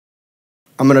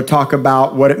I'm going to talk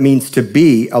about what it means to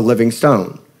be a living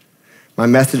stone. My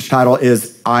message title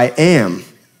is, I am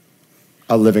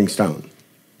a living stone.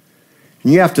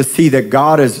 And you have to see that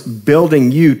God is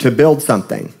building you to build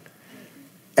something.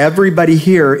 Everybody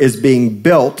here is being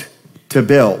built to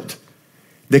build.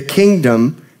 The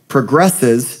kingdom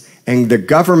progresses and the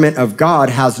government of God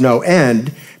has no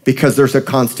end because there's a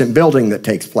constant building that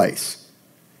takes place.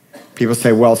 People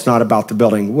say, well, it's not about the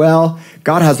building. Well,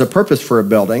 God has a purpose for a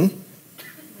building.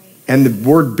 And the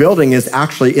word building is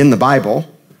actually in the Bible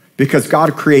because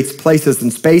God creates places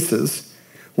and spaces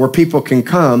where people can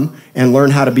come and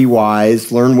learn how to be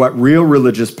wise, learn what real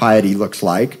religious piety looks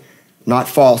like, not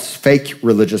false, fake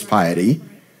religious piety.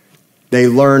 They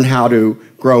learn how to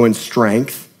grow in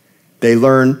strength. They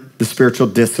learn the spiritual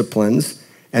disciplines,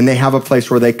 and they have a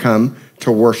place where they come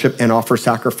to worship and offer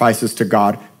sacrifices to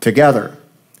God together.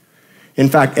 In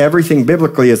fact, everything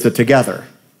biblically is a together.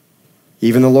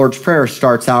 Even the Lord's Prayer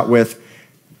starts out with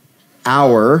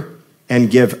our and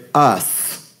give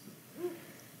us.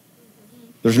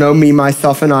 There's no me,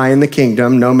 myself, and I in the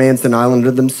kingdom. No man's an island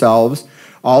of themselves.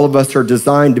 All of us are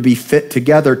designed to be fit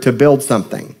together to build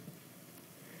something.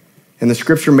 And the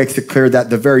scripture makes it clear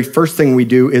that the very first thing we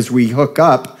do is we hook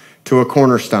up to a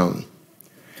cornerstone.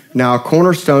 Now, a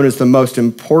cornerstone is the most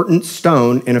important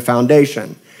stone in a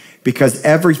foundation because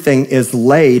everything is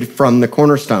laid from the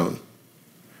cornerstone.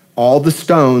 All the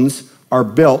stones are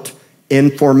built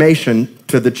in formation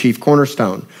to the chief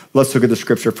cornerstone. Let's look at the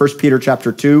scripture. 1 Peter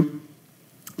chapter 2,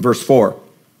 verse 4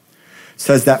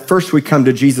 says that first we come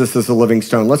to Jesus as a living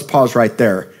stone. Let's pause right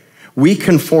there. We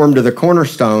conform to the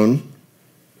cornerstone.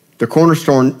 The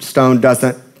cornerstone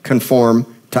doesn't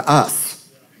conform to us.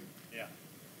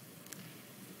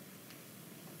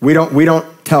 We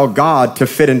don't tell God to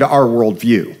fit into our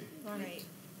worldview.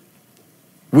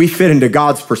 We fit into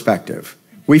God's perspective.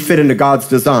 We fit into God's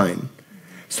design.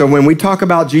 So when we talk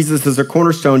about Jesus as a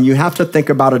cornerstone, you have to think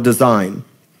about a design.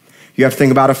 You have to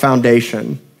think about a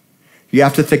foundation. You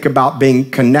have to think about being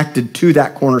connected to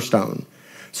that cornerstone.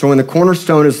 So when the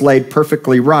cornerstone is laid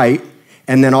perfectly right,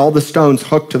 and then all the stones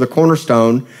hooked to the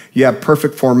cornerstone, you have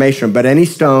perfect formation. But any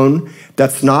stone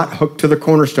that's not hooked to the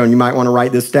cornerstone, you might want to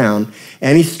write this down,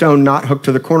 any stone not hooked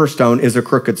to the cornerstone is a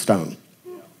crooked stone.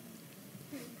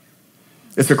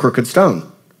 It's a crooked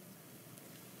stone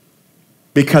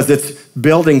because it's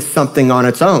building something on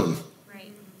its own.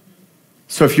 Right.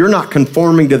 So if you're not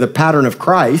conforming to the pattern of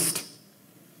Christ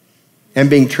and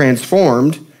being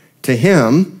transformed to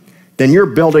him, then you're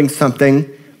building something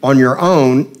on your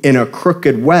own in a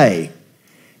crooked way,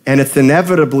 and it's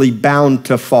inevitably bound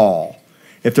to fall.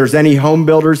 If there's any home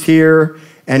builders here,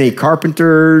 any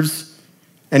carpenters,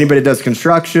 anybody that does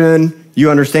construction,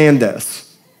 you understand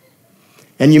this.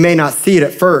 And you may not see it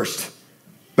at first,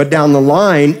 but down the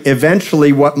line,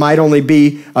 eventually what might only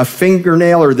be a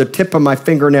fingernail or the tip of my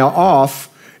fingernail off,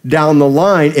 down the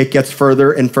line, it gets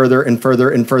further and further and further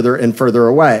and further and further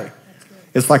away.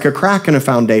 It's like a crack in a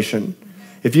foundation.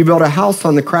 If you build a house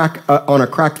on a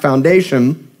cracked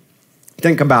foundation,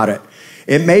 think about it.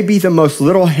 It may be the most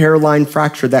little hairline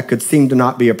fracture that could seem to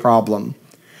not be a problem.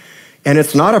 And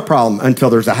it's not a problem until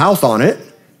there's a house on it.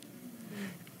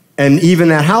 And even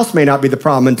that house may not be the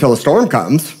problem until a storm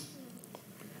comes.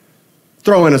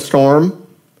 Throw in a storm,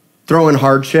 throw in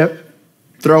hardship,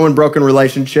 throw in broken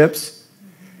relationships.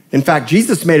 In fact,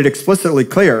 Jesus made it explicitly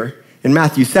clear in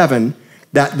Matthew 7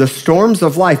 that the storms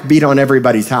of life beat on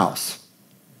everybody's house.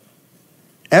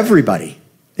 Everybody,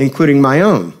 including my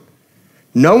own.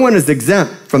 No one is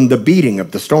exempt from the beating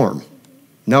of the storm.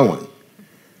 No one.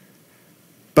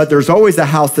 But there's always a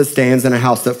house that stands and a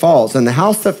house that falls. And the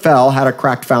house that fell had a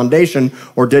cracked foundation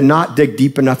or did not dig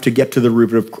deep enough to get to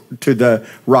the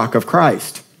rock of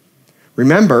Christ.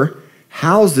 Remember,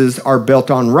 houses are built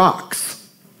on rocks,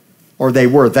 or they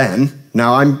were then.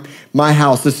 Now my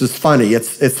house, this is funny.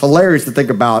 It's hilarious to think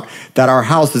about that our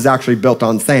house is actually built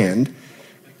on sand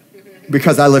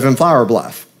because I live in Flower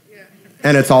Bluff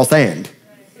and it's all sand.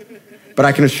 But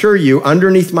I can assure you,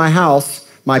 underneath my house,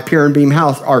 my pier and beam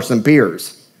house, are some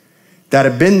piers that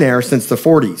have been there since the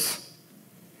 40s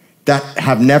that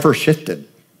have never shifted.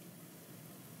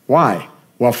 Why?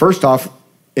 Well, first off,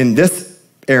 in this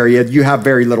area, you have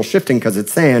very little shifting because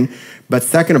it's sand, but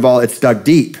second of all, it's dug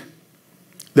deep.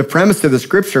 The premise of the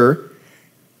scripture,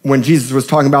 when Jesus was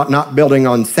talking about not building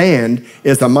on sand,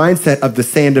 is a mindset of the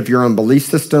sand of your own belief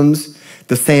systems,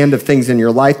 the sand of things in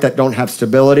your life that don't have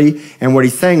stability. And what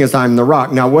he's saying is, I'm the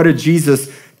rock. Now, what did Jesus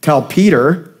tell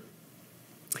Peter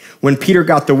when Peter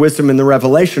got the wisdom and the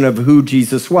revelation of who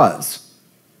Jesus was?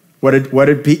 What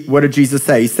did Jesus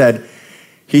say?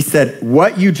 He said,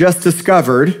 what you just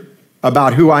discovered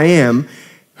about who I am,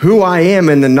 who I am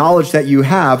and the knowledge that you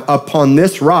have, upon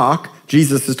this rock,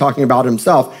 Jesus is talking about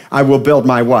himself, I will build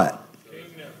my what?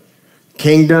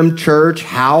 Kingdom, church,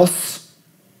 house.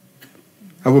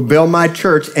 I will build my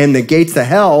church, and the gates of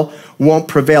hell won't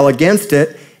prevail against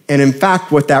it. And in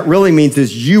fact, what that really means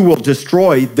is you will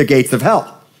destroy the gates of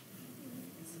hell.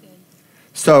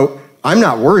 So I'm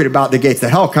not worried about the gates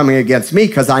of hell coming against me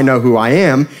because I know who I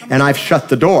am, and I've shut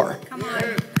the door. Come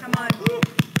on.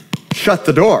 Shut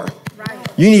the door. Right.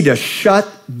 You need to shut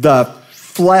the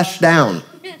flesh down.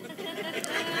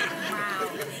 Wow.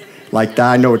 Like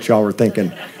that, I know what y'all were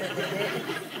thinking.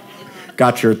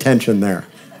 Got your attention there.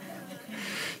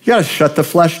 You got to shut the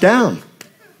flesh down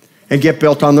and get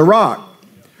built on the rock.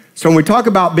 So when we talk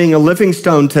about being a living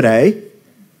stone today,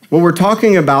 what we're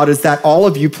talking about is that all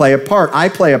of you play a part. I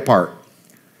play a part.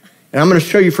 And I'm going to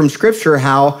show you from Scripture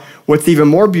how what's even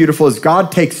more beautiful is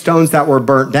God takes stones that were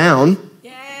burnt down,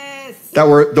 Yes. that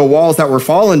were the walls that were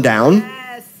fallen down,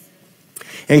 Yes.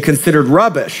 and considered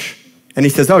rubbish. And he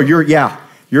says, oh,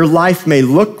 your life may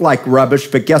look like rubbish,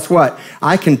 but guess what?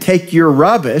 I can take your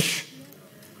rubbish.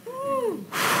 Woo.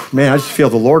 Man, I just feel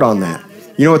the Lord on that.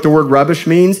 You know what the word rubbish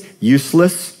means?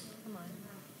 Useless.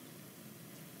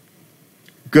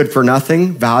 Good for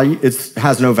nothing, value. It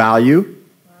has no value.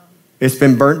 It's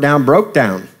been burnt down, broke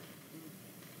down.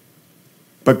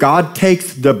 But God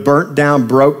takes the burnt down,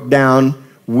 broke down,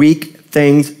 weak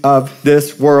things of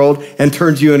this world and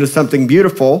turns you into something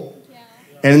beautiful.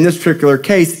 And in this particular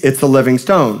case, it's a living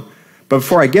stone. But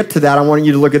before I get to that, I want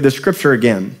you to look at this scripture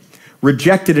again.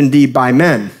 Rejected indeed by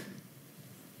men.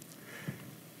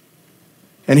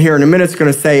 And here in a minute, it's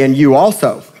going to say, and you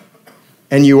also.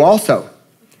 And you also.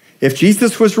 If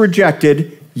Jesus was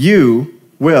rejected, you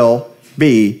will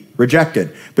be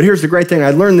rejected. But here's the great thing.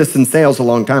 I learned this in sales a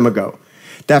long time ago.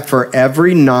 That for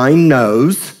every 9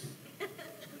 no's,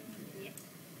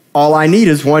 all I need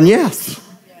is 1 yes.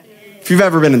 If you've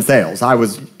ever been in sales, I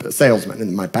was a salesman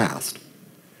in my past.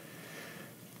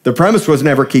 The premise was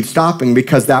never keep stopping,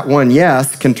 because that 1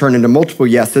 yes can turn into multiple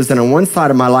yeses. And on one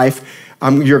side of my life,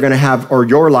 you're going to have, or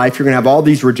your life, you're going to have all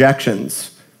these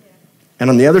rejections. And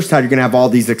on the other side, you're going to have all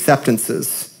these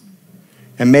acceptances.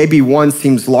 And maybe one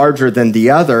seems larger than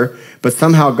the other, but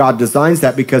somehow God designs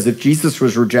that, because if Jesus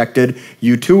was rejected,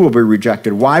 you too will be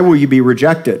rejected. Why will you be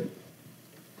rejected?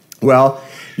 Well,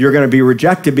 you're going to be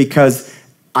rejected because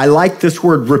I like this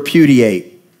word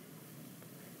repudiate.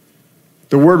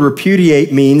 The word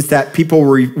repudiate means that people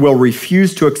will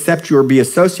refuse to accept you or be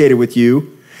associated with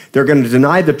you. They're going to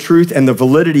deny the truth and the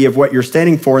validity of what you're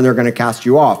standing for, and they're going to cast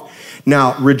you off.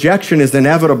 Now, rejection is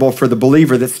inevitable for the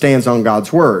believer that stands on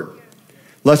God's word.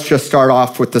 Let's just start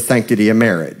off with the sanctity of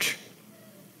marriage.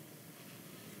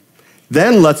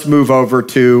 Then let's move over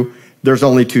to there's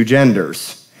only 2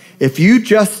 genders. If you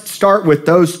just start with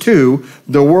those 2,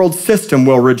 the world system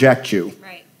will reject you.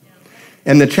 Right.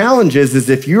 And the challenge is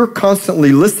if you're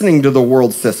constantly listening to the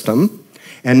world system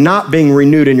and not being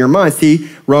renewed in your mind,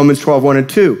 see Romans 12, 1 and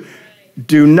 2.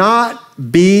 Do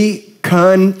not be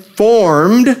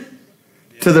conformed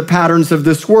to the patterns of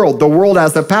this world. The world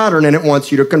has a pattern and it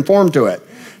wants you to conform to it.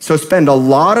 So spend a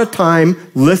lot of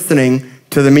time listening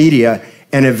to the media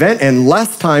and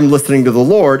less time listening to the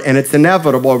Lord, and it's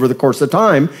inevitable over the course of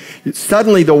time.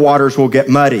 Suddenly the waters will get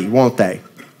muddy, won't they?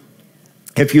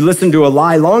 If you listen to a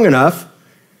lie long enough,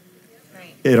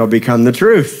 it'll become the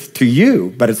truth to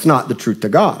you, but it's not the truth to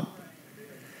God.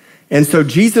 And so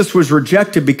Jesus was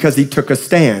rejected because he took a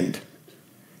stand.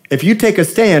 If you take a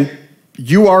stand,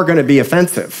 you are going to be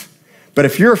offensive. But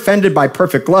if you're offended by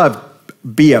perfect love,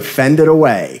 be offended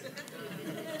away.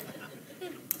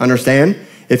 Understand?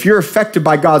 If you're affected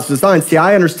by God's design, see,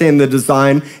 I understand the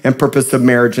design and purpose of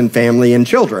marriage and family and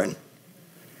children.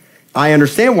 I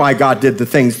understand why God did the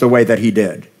things the way that he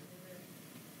did.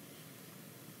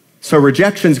 So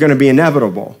rejection is going to be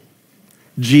inevitable.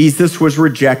 Jesus was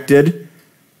rejected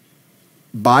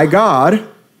by God,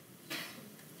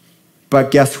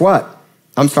 but guess what?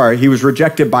 He was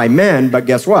rejected by men, but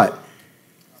guess what?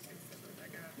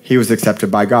 He was accepted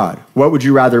by God. What would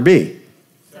you rather be?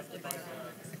 Accepted by God.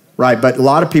 Right, but a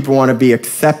lot of people want to be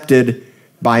accepted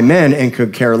by men and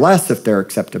could care less if they're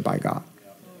accepted by God.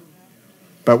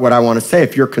 But what I want to say,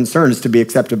 if your concern is to be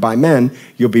accepted by men,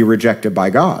 you'll be rejected by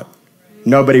God.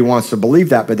 Nobody wants to believe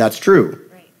that, but that's true.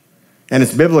 And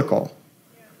it's biblical.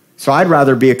 So I'd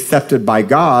rather be accepted by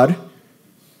God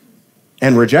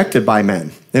and rejected by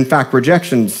men. In fact,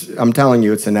 rejection's, I'm telling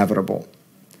you, it's inevitable.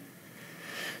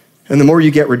 And the more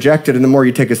you get rejected and the more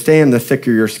you take a stand, the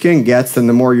thicker your skin gets, and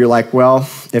the more you're like, well,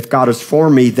 if God is for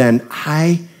me, then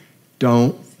I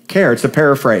don't care. It's a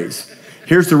paraphrase.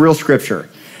 Here's the real scripture.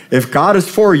 If God is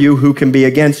for you, who can be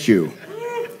against you?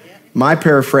 My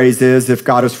paraphrase is, if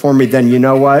God is for me, then you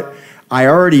know what? I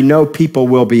already know people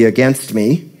will be against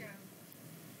me.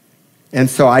 And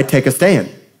so I take a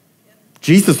stand.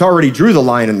 Jesus already drew the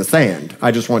line in the sand.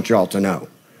 I just want you all to know.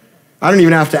 I don't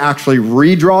even have to actually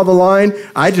redraw the line.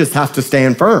 I just have to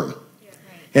stand firm.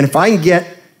 And if I can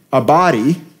get a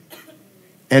body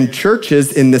and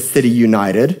churches in this city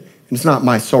united, and it's not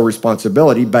my sole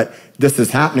responsibility, but this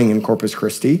is happening in Corpus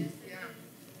Christi.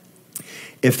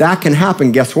 If that can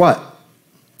happen, guess what?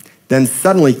 Then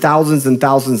suddenly thousands and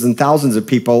thousands and thousands of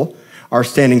people are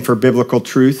standing for biblical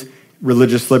truth,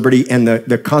 religious liberty, and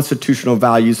the constitutional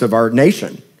values of our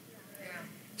nation.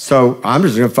 So I'm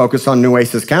just going to focus on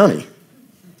Nueces County.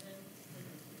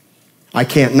 I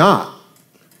can't not,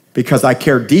 because I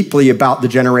care deeply about the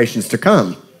generations to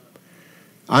come.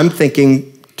 I'm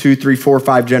thinking 2, 3, 4,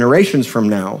 5 generations from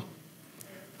now.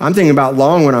 I'm thinking about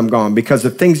long when I'm gone, because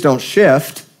if things don't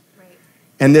shift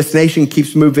and this nation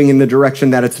keeps moving in the direction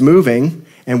that it's moving,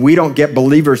 and we don't get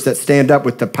believers that stand up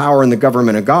with the power and the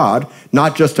government of God,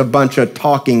 not just a bunch of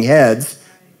talking heads,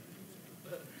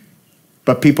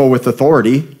 but people with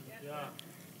authority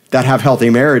that have healthy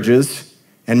marriages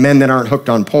and men that aren't hooked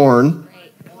on porn.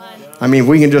 I mean,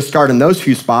 we can just start in those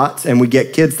few spots and we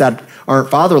get kids that aren't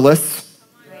fatherless.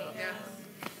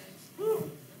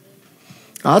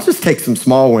 I'll just take some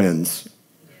small wins.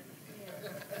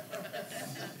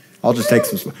 I'll just take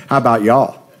some. How about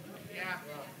y'all?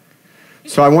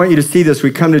 So I want you to see this. We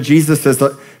come to Jesus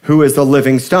who is a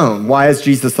living stone. Why is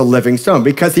Jesus a living stone?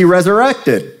 Because he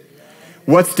resurrected.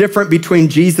 What's different between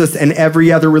Jesus and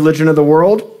every other religion of the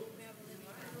world?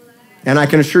 And I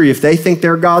can assure you, if they think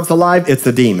their God's alive, it's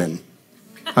a demon.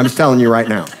 I'm just telling you right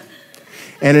now.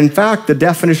 And in fact, the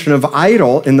definition of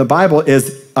idol in the Bible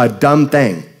is a dumb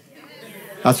thing.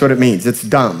 That's what it means. It's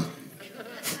dumb.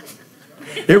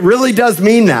 It really does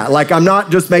mean that. Like, I'm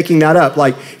not just making that up.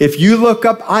 Like, if you look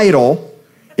up idol,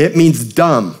 it means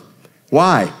dumb.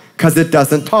 Why? Because it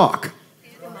doesn't talk.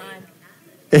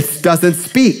 It doesn't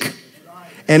speak.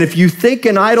 And if you think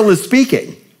an idol is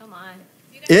speaking,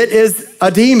 it is a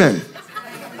demon.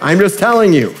 I'm just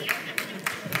telling you.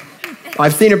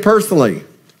 I've seen it personally.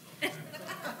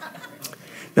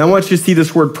 Now, I want you to see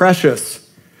this word precious.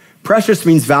 Precious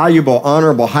means valuable,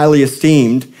 honorable, highly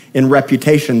esteemed in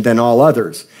reputation than all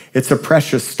others. It's a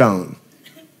precious stone.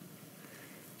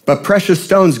 But precious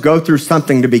stones go through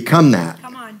something to become that.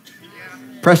 Come on.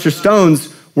 Precious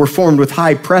stones were formed with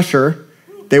high pressure.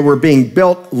 They were being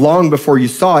built long before you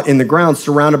saw it in the ground,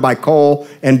 surrounded by coal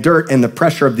and dirt and the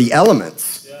pressure of the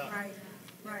elements. Yeah.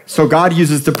 Right. So God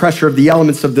uses the pressure of the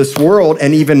elements of this world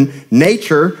and even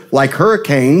nature, like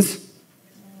hurricanes.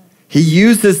 He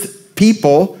uses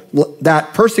people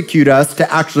that persecute us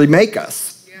to actually make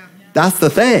us. Yeah. That's the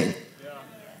thing. Yeah.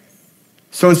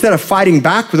 So instead of fighting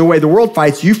back the way the world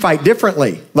fights, you fight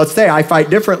differently. Let's say I fight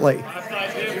differently. I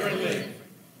fight differently.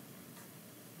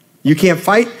 You can't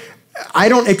fight. I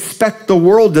don't expect the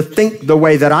world to think the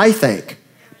way that I think.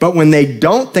 But when they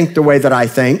don't think the way that I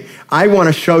think, I want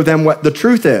to show them what the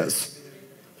truth is.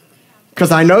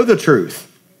 Because I know the truth.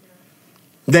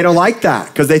 They don't like that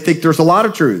because they think there's a lot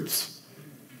of truths.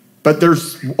 But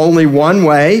there's only one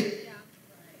way,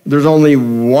 there's only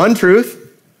one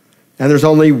truth, and there's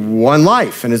only one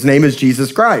life, and his name is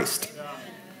Jesus Christ.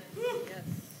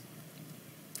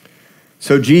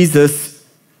 So Jesus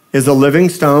is a living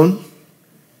stone,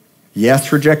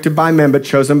 yes, rejected by men, but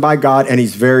chosen by God, and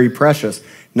he's very precious.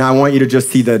 Now I want you to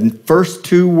just see the first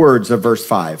 2 words of verse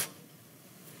 5.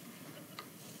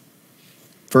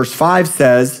 Verse 5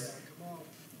 says,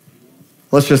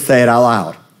 let's just say it out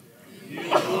loud.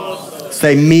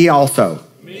 Say, me also.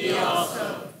 Me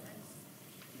also.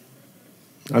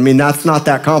 I mean, that's not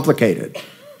that complicated.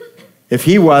 If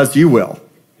he was, you will.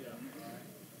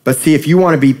 But see, if you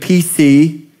want to be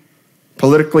PC,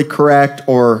 politically correct,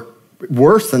 or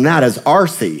worse than that is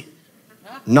RC,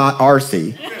 not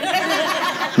RC.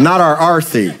 Not our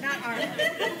RC,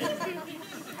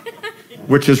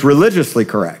 which is religiously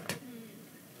correct.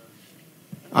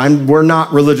 We're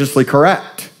not religiously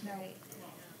correct.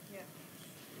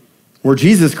 We're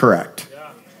Jesus correct.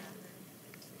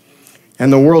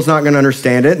 And the world's not going to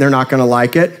understand it. They're not going to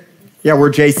like it. Yeah,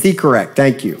 we're JC correct.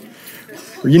 Thank you.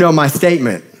 You know my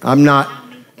statement. I'm not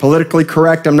politically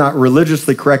correct. I'm not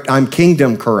religiously correct. I'm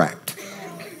kingdom correct.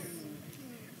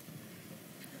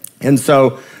 And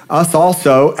so us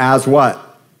also as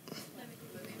what?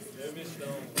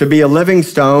 To be a living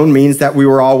stone means that we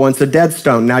were all once a dead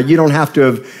stone. Now, you don't have to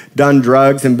have done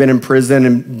drugs and been in prison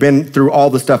and been through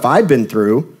all the stuff I've been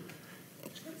through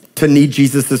to need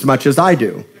Jesus as much as I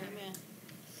do. Amen.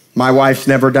 My wife's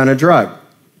never done a drug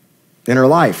in her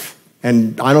life.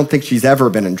 And I don't think she's ever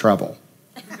been in trouble.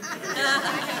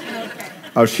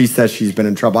 Oh, she says she's been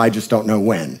in trouble. I just don't know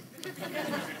when.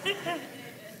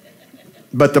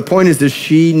 But the point is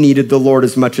she needed the Lord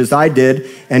as much as I did.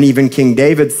 And even King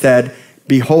David said,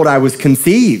 behold, I was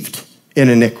conceived in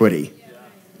iniquity.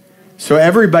 So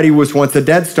everybody was once a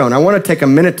dead stone. I want to take a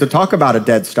minute to talk about a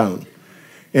dead stone.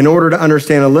 In order to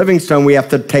understand a living stone, we have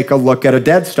to take a look at a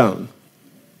dead stone.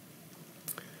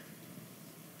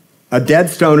 A dead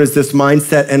stone is this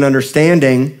mindset and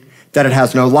understanding that it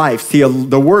has no life. See,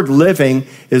 the word living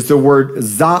is the word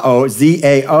zao,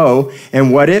 Z-A-O,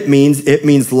 and what it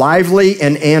means lively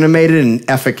and animated and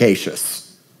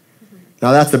efficacious.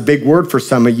 Now, that's a big word for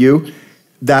some of you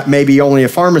that maybe only a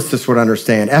pharmacist would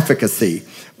understand, efficacy.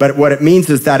 But what it means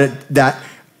is that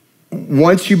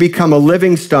once you become a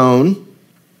living stone,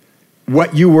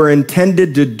 what you were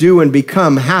intended to do and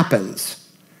become happens.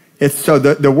 So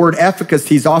the word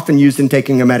efficacy is often used in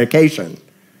taking a medication.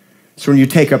 So when you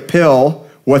take a pill,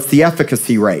 what's the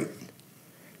efficacy rate?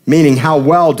 Meaning, how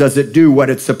well does it do what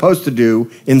it's supposed to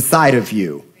do inside of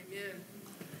you? Amen.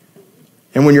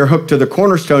 And when you're hooked to the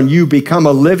cornerstone, you become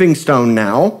a living stone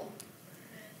now,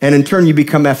 and in turn, you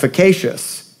become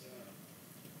efficacious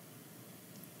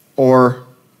or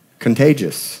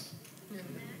contagious.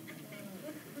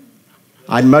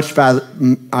 I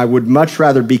would much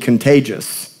rather be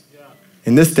contagious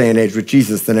in this day and age with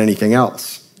Jesus than anything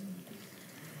else.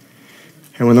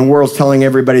 And when the world's telling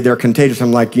everybody they're contagious,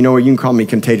 I'm like, you know what, you can call me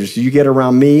contagious. You get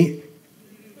around me,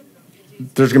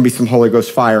 there's going to be some Holy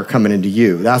Ghost fire coming into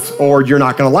you. Or you're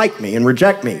not going to like me and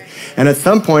reject me. And at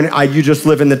some point, you just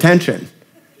live in the tension.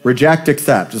 Reject,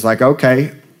 accept. It's like,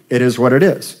 okay, it is what it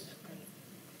is.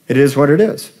 It is what it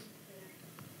is.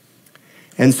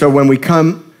 And so when we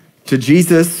come to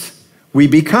Jesus, we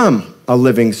become a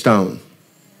living stone.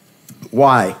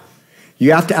 Why?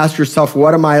 You have to ask yourself,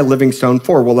 what am I a living stone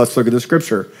for? Well, let's look at the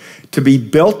scripture. To be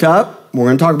built up, we're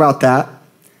going to talk about that,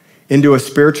 into a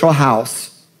spiritual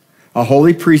house, a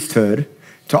holy priesthood,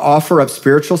 to offer up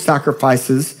spiritual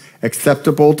sacrifices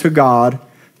acceptable to God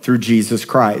through Jesus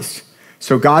Christ.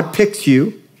 So God picks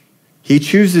you, he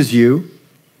chooses you,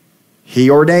 he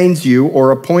ordains you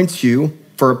or appoints you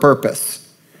for a purpose.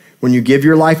 When you give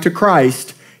your life to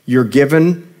Christ, you're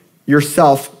given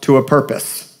yourself to a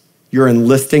purpose. You're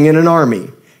enlisting in an army.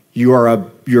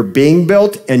 You're being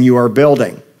built and you are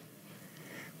building.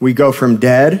 We go from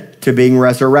dead to being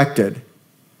resurrected.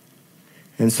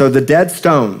 And so the dead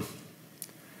stone,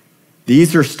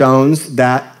 these are stones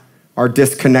that are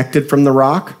disconnected from the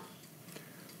rock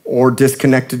or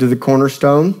disconnected to the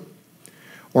cornerstone,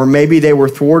 or maybe they were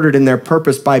thwarted in their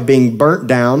purpose by being burnt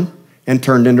down and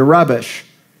turned into rubbish.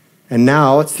 And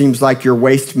now it seems like your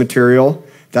waste material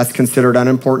that's considered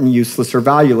unimportant, useless, or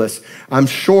valueless. I'm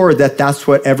sure that that's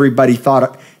what everybody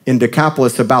thought in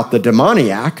Decapolis about the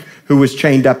demoniac who was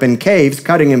chained up in caves,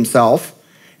 cutting himself,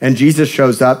 and Jesus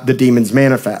shows up, the demons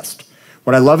manifest.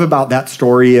 What I love about that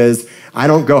story is I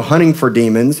don't go hunting for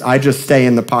demons. I just stay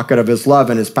in the pocket of his love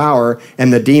and his power,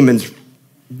 and the demons,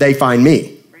 they find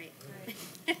me.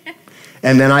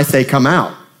 And then I say, come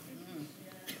out.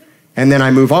 And then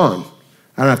I move on.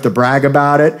 I don't have to brag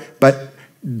about it, but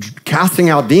casting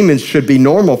out demons should be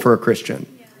normal for a Christian.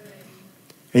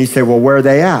 And you say, well, where are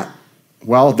they at?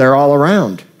 Well, they're all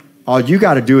around. All you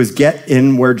got to do is get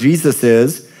in where Jesus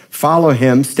is, follow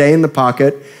him, stay in the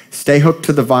pocket, stay hooked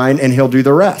to the vine, and he'll do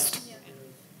the rest.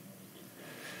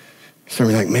 So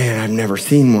we're like, man, I've never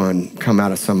seen one come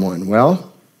out of someone.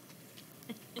 Well,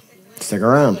 stick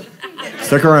around.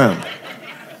 Stick around.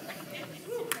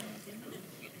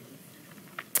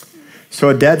 So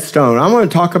a dead stone. I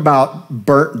want to talk about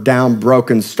burnt down,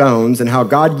 broken stones and how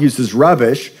God uses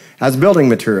rubbish as building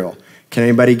material. Can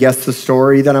anybody guess the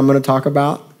story that I'm going to talk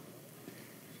about?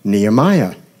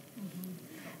 Nehemiah.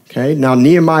 Okay, now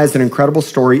Nehemiah is an incredible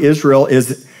story. Israel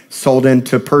is sold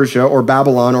into Persia or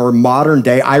Babylon or modern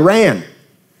day Iran.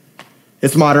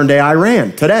 It's modern day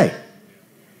Iran today.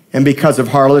 And because of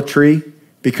harlotry,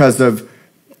 because of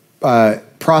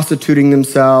prostituting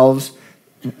themselves,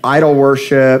 idol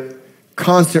worship,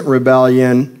 constant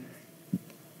rebellion,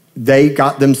 they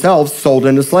got themselves sold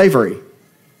into slavery.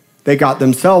 They got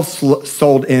themselves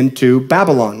sold into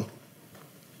Babylon.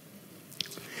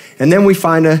 And then we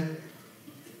find a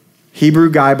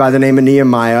Hebrew guy by the name of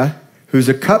Nehemiah who's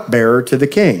a cupbearer to the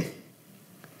king.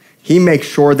 He makes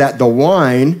sure that the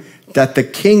wine that the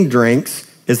king drinks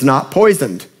is not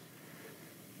poisoned.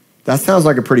 That sounds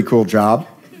like a pretty cool job.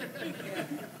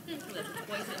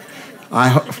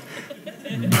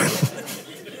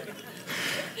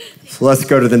 So let's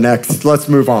go to the next. Let's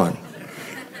move on.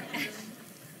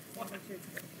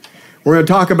 We're going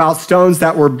to talk about stones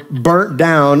that were burnt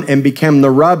down and became the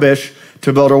rubbish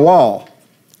to build a wall.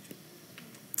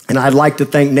 And I'd like to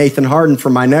thank Nathan Harden for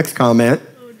my next comment.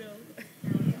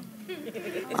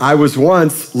 I was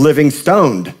once living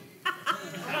stoned.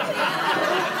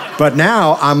 But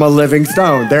now I'm a living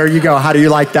stone. There you go. How do you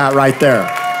like that right there?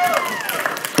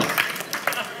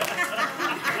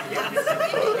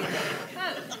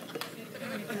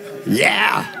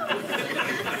 Yeah.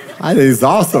 I think it's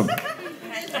awesome.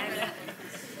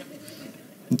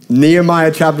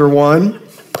 Nehemiah chapter 1.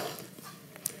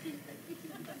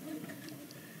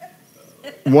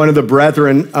 One of the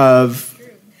brethren of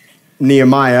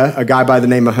Nehemiah, a guy by the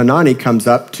name of Hanani, comes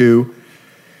up to,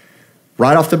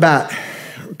 right off the bat,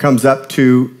 comes up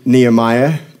to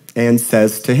Nehemiah and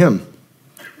says to him,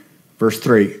 verse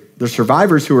 3, the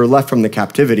survivors who were left from the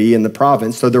captivity in the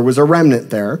province, so there was a remnant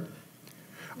there,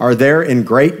 are there in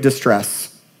great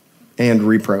distress and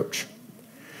reproach.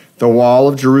 The wall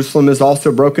of Jerusalem is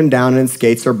also broken down and its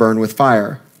gates are burned with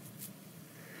fire.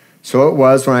 So it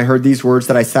was when I heard these words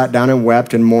that I sat down and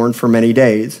wept and mourned for many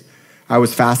days. I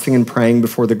was fasting and praying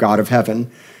before the God of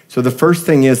heaven. So the first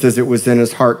thing is it was in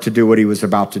his heart to do what he was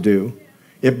about to do.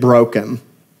 It broke him.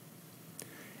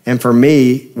 And for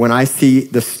me, when I see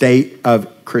the state of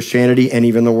Christianity and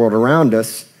even the world around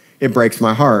us, it breaks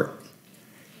my heart.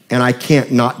 And I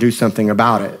can't not do something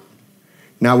about it.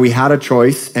 Now, we had a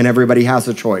choice, and everybody has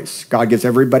a choice. God gives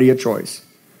everybody a choice.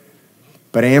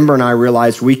 But Amber and I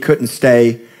realized we couldn't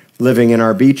stay living in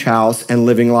our beach house and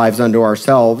living lives unto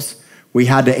ourselves. We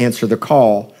had to answer the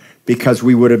call because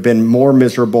we would have been more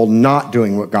miserable not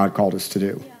doing what God called us to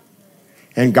do.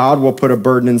 And God will put a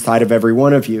burden inside of every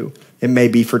one of you. It may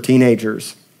be for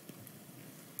teenagers.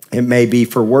 It may be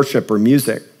for worship or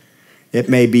music. It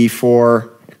may be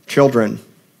for children.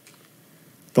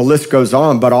 The list goes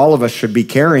on, but all of us should be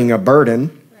carrying a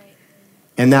burden,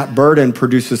 and that burden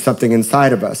produces something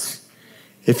inside of us.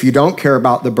 If you don't care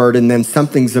about the burden, then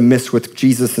something's amiss with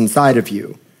Jesus inside of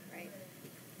you.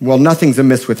 Well, nothing's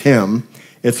amiss with him.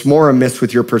 It's more amiss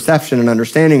with your perception and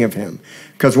understanding of him.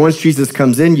 Because once Jesus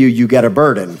comes in you, you get a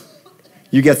burden.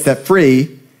 You get set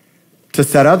free to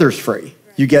set others free.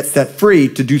 You get set free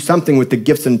to do something with the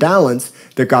gifts and talents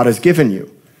that God has given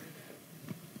you.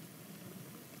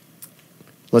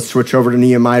 Let's switch over to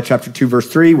Nehemiah chapter 2, verse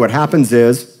 3. What happens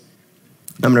is,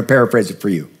 I'm going to paraphrase it for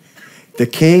you. The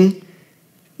king,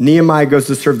 Nehemiah goes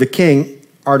to serve the king,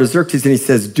 Artaxerxes, and he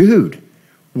says, dude,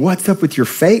 what's up with your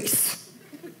face?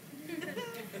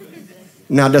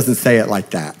 Now, it doesn't say it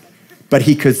like that, but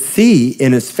he could see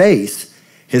in his face,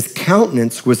 his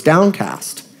countenance was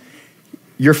downcast.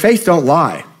 Your face don't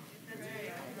lie,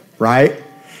 right?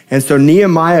 And so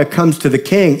Nehemiah comes to the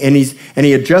king, and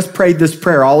he had just prayed this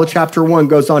prayer. All of chapter 1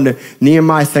 goes on to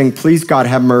Nehemiah saying, please, God,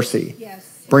 have mercy.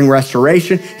 Yes. Bring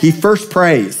restoration. Yes. He first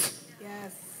prays.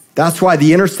 Yes. That's why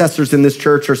the intercessors in this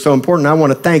church are so important. I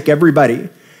want to thank everybody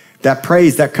that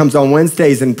prays, that comes on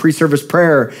Wednesdays and pre-service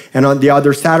prayer and on the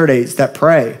other Saturdays that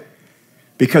pray.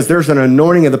 Because there's an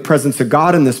anointing of the presence of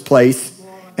God in this place,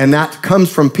 and that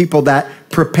comes from people that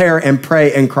prepare and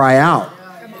pray and cry out.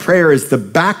 Prayer is the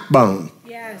backbone.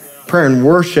 Prayer and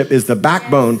worship is the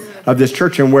backbone of this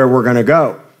church and where we're going to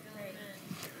go.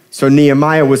 So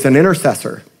Nehemiah was an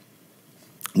intercessor.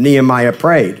 Nehemiah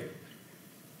prayed.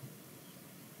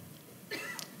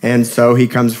 And so he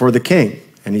comes for the king,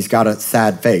 and he's got a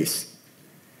sad face.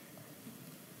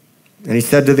 And he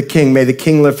said to the king, may the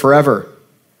king live forever.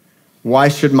 Why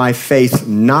should my face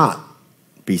not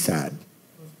be sad?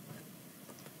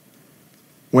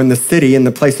 When the city in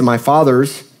the place of my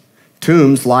fathers'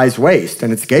 tombs lies waste,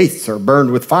 and its gates are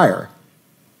burned with fire.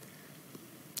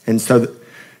 And so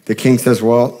the king says,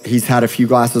 well, he's had a few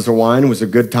glasses of wine. It was a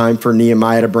good time for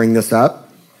Nehemiah to bring this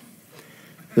up.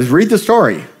 Just read the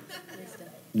story.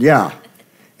 Yeah.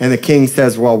 And the king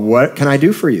says, well, what can I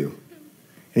do for you?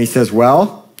 And he says,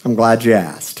 well, I'm glad you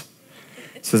asked.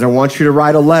 He says, I want you to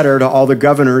write a letter to all the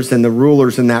governors and the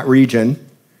rulers in that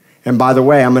region. And by the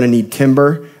way, I'm going to need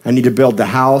timber. I need to build the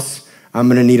house. I'm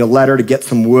going to need a letter to get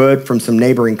some wood from some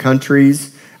neighboring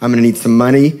countries. I'm going to need some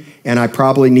money, and I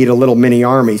probably need a little mini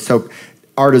army. So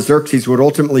Artaxerxes would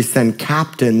ultimately send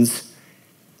captains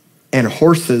and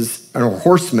horses or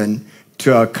horsemen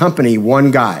to accompany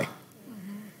one guy.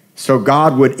 So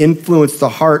God would influence the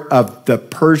heart of the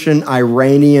Persian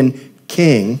Iranian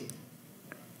king.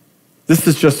 This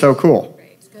is just so cool.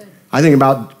 I think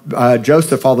about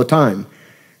Joseph all the time.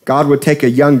 God would take a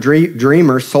young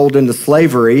dreamer sold into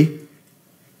slavery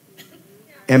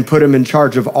and put him in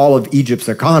charge of all of Egypt's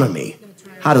economy.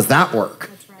 How does that work?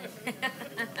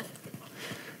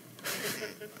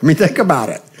 I mean, think about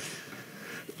it.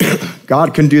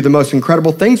 God can do the most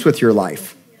incredible things with your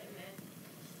life.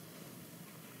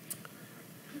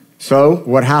 So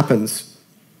what happens?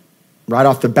 Right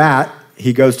off the bat,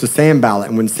 he goes to Sanballat.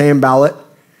 And when Sanballat,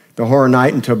 the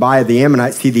Horonite, and Tobiah, the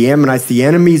Ammonites, the Ammonites, the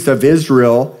enemies of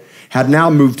Israel, had now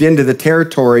moved into the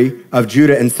territory of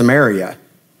Judah and Samaria.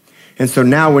 And so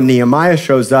now when Nehemiah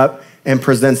shows up and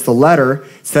presents the letter,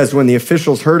 it says when the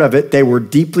officials heard of it, they were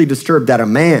deeply disturbed that a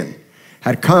man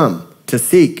had come to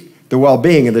seek the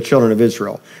well-being of the children of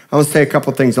Israel. I want to say a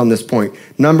couple things on this point.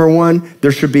 Number one,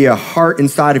 there should be a heart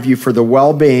inside of you for the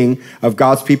well-being of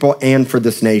God's people and for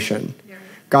this nation.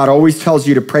 God always tells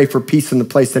you to pray for peace in the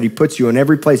place that he puts you, and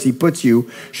every place he puts you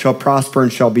shall prosper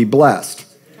and shall be blessed.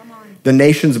 The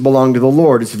nations belong to the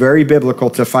Lord. It's very biblical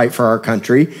to fight for our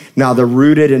country. Now, the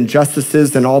rooted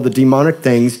injustices and all the demonic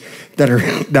things that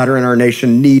are in our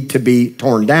nation need to be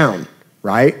torn down,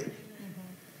 right?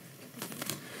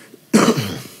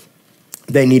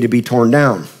 They need to be torn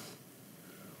down.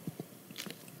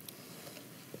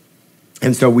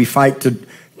 And so we fight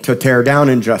to tear down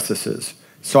injustices.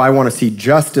 So I want to see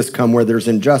justice come where there's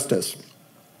injustice.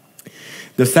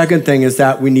 The second thing is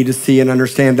that we need to see and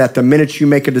understand that the minute you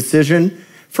make a decision,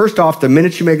 first off, the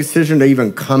minute you make a decision to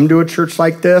even come to a church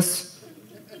like this,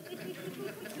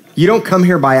 you don't come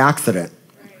here by accident.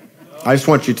 I just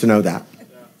want you to know that.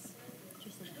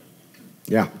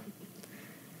 Yeah.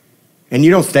 And you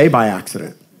don't stay by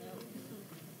accident.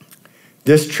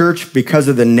 This church, because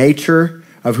of the nature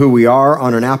of who we are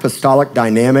on an apostolic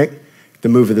dynamic, the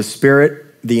move of the Spirit,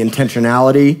 the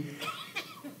intentionality,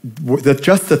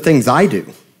 just the things I do.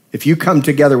 If you come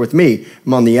together with me,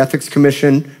 I'm on the Ethics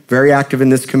Commission, very active in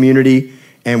this community,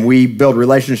 and we build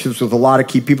relationships with a lot of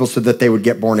key people so that they would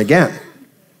get born again.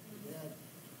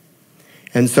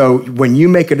 And so when you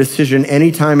make a decision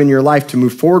anytime in your life to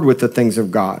move forward with the things of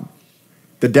God,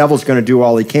 the devil's going to do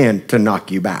all he can to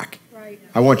knock you back. Right.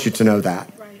 I want you to know that.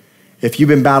 Right. If you've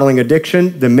been battling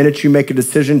addiction, the minute you make a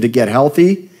decision to get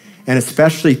healthy, and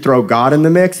especially throw God in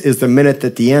the mix, is the minute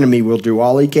that the enemy will do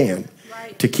all he can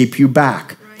to keep you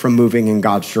back from moving in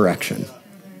God's direction.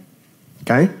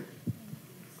 Okay?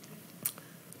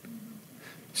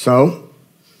 So,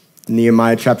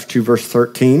 Nehemiah chapter 2, verse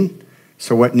 13.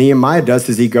 So what Nehemiah does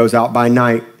is he goes out by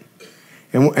night.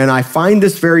 And I find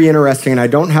this very interesting, and I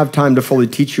don't have time to fully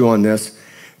teach you on this,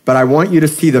 but I want you to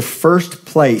see the first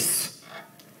place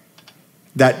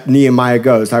that Nehemiah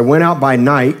goes. I went out by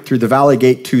night through the valley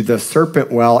gate to the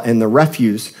serpent well and the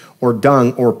refuse or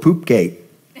dung or poop gate,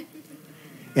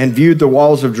 and viewed the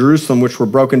walls of Jerusalem, which were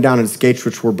broken down, and its gates,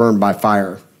 which were burned by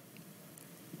fire.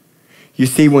 You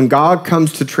see, when God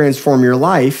comes to transform your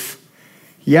life,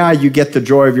 yeah, you get the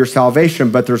joy of your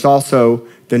salvation, but there's also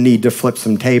the need to flip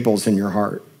some tables in your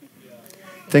heart.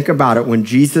 Think about it. When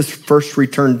Jesus first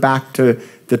returned back to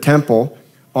the temple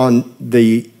on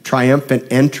the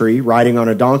triumphant entry, riding on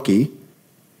a donkey,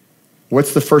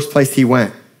 what's the first place he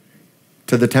went?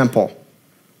 To the temple.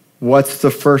 What's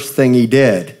the first thing he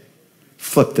did?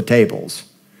 Flip the tables.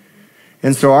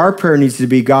 And so our prayer needs to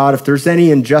be, God, if there's any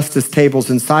injustice tables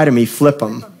inside of me, flip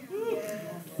them.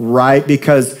 Right?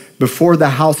 Because before the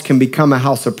house can become a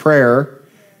house of prayer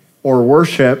or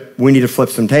worship, we need to flip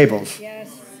some tables.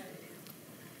 Yes.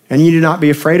 And you do not be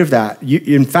afraid of that.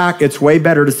 In fact, it's way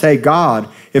better to say, God,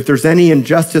 if there's any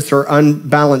injustice or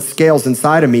unbalanced scales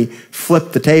inside of me,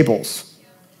 flip the tables.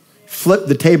 Flip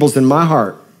the tables in my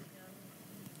heart.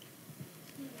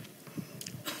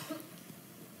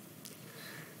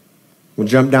 We'll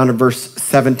jump down to verse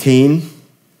 17.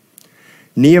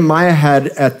 Nehemiah had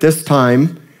at this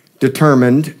time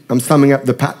determined, I'm summing up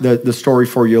the story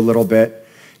for you a little bit.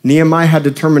 Nehemiah had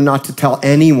determined not to tell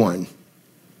anyone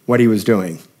what he was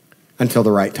doing until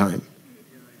the right time.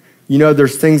 You know,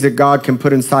 there's things that God can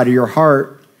put inside of your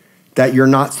heart that you're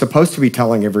not supposed to be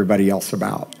telling everybody else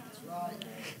about.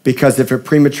 Because if it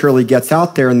prematurely gets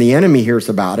out there and the enemy hears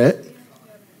about it,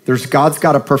 God's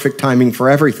got a perfect timing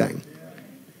for everything.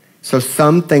 So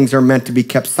some things are meant to be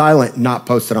kept silent, not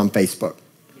posted on Facebook.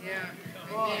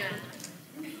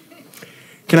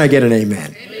 Can I get an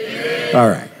amen? Amen. All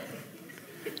right.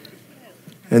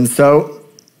 And so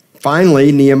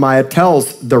finally, Nehemiah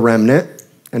tells the remnant,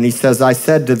 and he says, I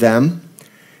said to them,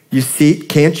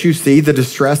 can't you see the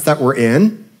distress that we're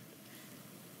in?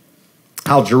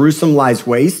 How Jerusalem lies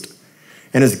waste,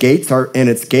 and its gates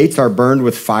are burned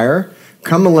with fire.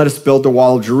 Come and let us build the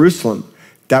wall of Jerusalem,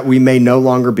 that we may no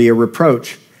longer be a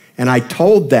reproach. And I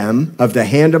told them of the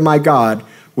hand of my God,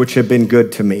 which had been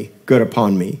good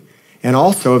upon me, and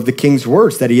also of the king's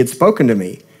words that he had spoken to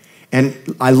me. And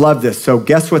I love this. So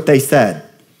guess what they said?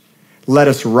 Let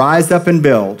us rise up and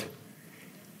build.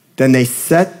 Then they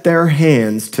set their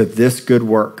hands to this good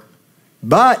work.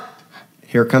 But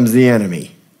here comes the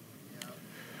enemy.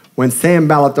 When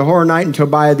Sanballat the Horonite and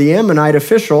Tobiah the Ammonite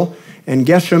official and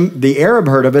Geshem the Arab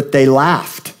heard of it, they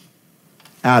laughed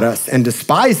at us and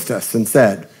despised us and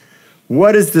said,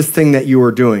 what is this thing that you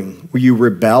are doing? Will you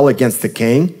rebel against the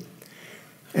king?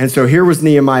 And so here was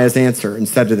Nehemiah's answer and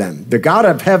said to them, the God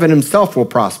of heaven himself will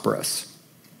prosper us.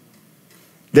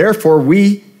 Therefore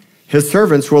we, his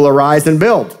servants, will arise and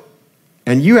build.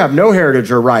 And you have no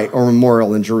heritage or right or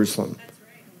memorial in Jerusalem.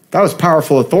 That was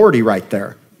powerful authority right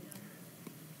there.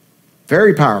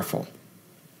 Very powerful.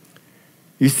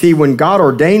 You see, when God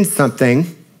ordains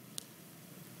something,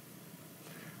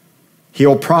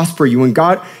 he'll prosper you. When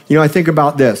God, I think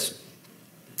about this.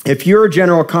 If you're a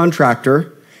general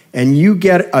contractor and you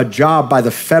get a job by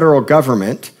the federal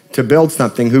government to build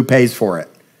something, who pays for it?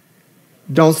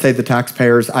 Don't say the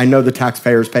taxpayers. I know the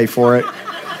taxpayers pay for it.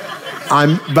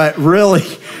 But really,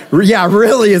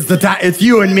 it's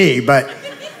you and me. But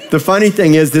the funny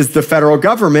thing is the federal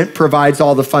government provides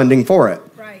all the funding for it.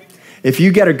 Right. If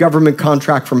you get a government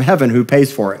contract from heaven, who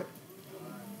pays for it?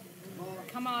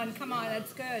 Come on,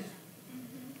 that's good.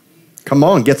 Come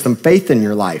on, get some faith in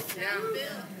your life. Yeah.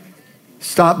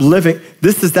 Stop living.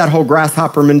 This is that whole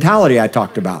grasshopper mentality I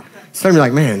talked about. Some of you are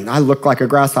like, man, I look like a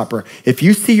grasshopper. If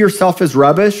you see yourself as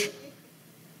rubbish,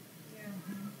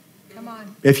 Come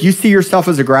on. if you see yourself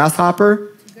as a grasshopper,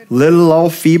 little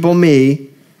old feeble me,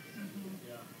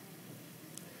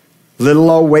 little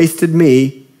old wasted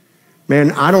me,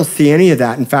 man, I don't see any of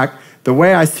that. In fact, the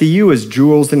way I see you is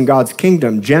jewels in God's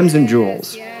kingdom, gems and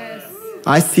jewels. Yes.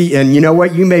 I see, and you know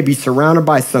what? You may be surrounded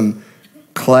by some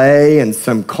clay and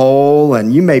some coal,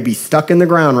 and you may be stuck in the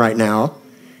ground right now.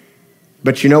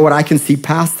 But you know what? I can see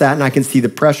past that, and I can see the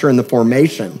pressure and the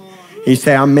formation. And you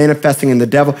say, I'm manifesting in the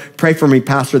devil. Pray for me,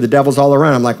 Pastor. The devil's all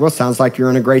around. I'm like, well, sounds like you're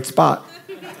in a great spot.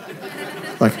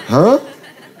 Like, huh?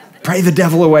 Pray the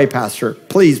devil away, Pastor.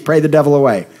 Please pray the devil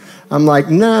away. I'm like,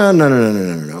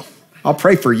 no. I'll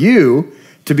pray for you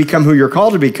to become who you're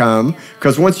called to become,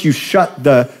 because once you shut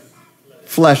the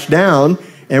flesh down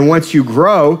and once you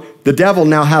grow, the devil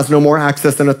now has no more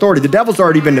access and authority. The devil's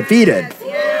already been defeated.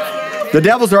 The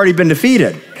devil's already been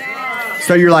defeated.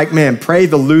 So you're like, man, pray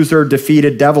the loser,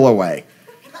 defeated devil away.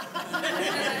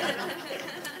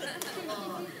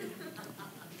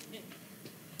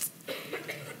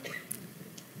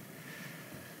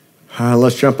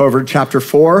 Let's jump over to chapter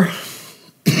 4.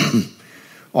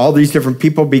 All these different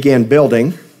people began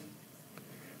building.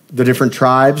 The different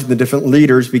tribes, the different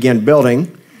leaders began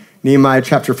building. Nehemiah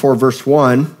chapter 4, verse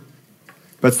 1.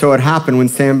 But so it happened when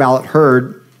Sanballat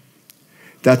heard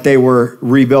that they were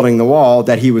rebuilding the wall,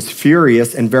 that he was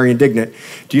furious and very indignant.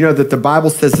 Do you know that the Bible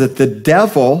says that the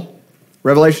devil,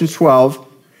 Revelation 12,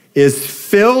 is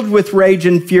filled with rage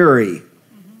and fury?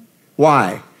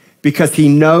 Why? Because he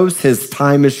knows his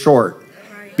time is short.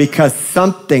 Because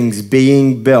something's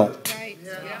being built.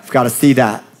 You've got to see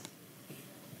that.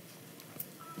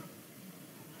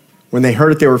 When they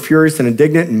heard it, they were furious and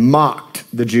indignant and mocked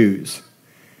the Jews.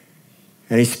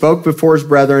 And he spoke before his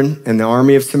brethren and the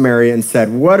army of Samaria and said,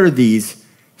 what are these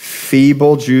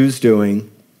feeble Jews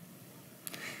doing?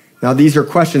 Now, these are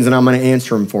questions, and I'm going to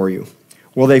answer them for you.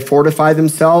 Will they fortify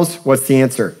themselves? What's the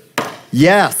answer?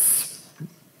 Yes.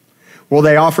 Will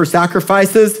they offer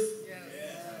sacrifices?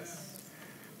 Yes.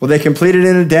 Will they complete it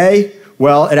in a day?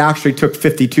 Well, it actually took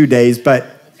 52 days, but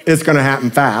it's going to happen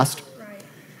fast. Right.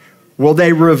 Will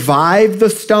they revive the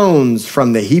stones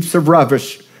from the heaps of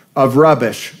rubbish,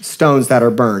 stones that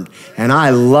are burned? And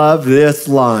I love this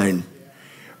line.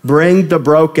 Bring the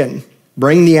broken,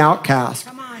 bring the outcast.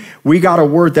 We got a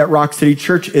word that Rock City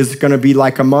Church is going to be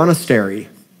like a monastery.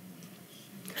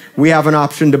 We have an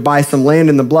option to buy some land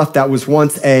in the bluff that was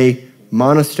once a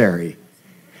monastery.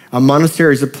 A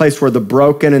monastery is a place where the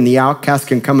broken and the outcast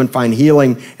can come and find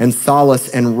healing and solace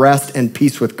and rest and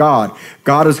peace with God.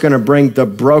 God is going to bring the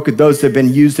broken, those that have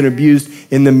been used and abused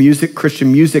in the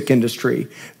Christian music industry,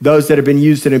 those that have been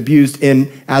used and abused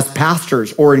as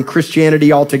pastors or in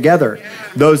Christianity altogether,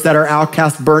 those that are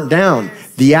outcast, burnt down,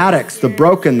 the addicts, the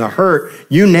broken, the hurt,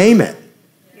 you name it.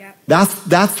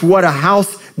 That's what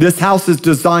this house is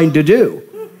designed to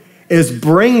do, is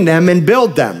bring them and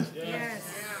build them.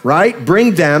 Right?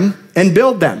 Bring them and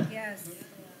build them. Yes.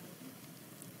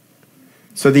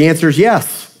 So the answer is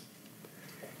yes.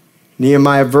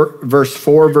 Nehemiah verse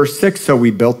 4, verse 6, so we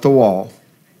built the wall.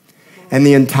 And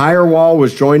the entire wall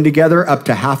was joined together up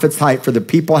to half its height, for the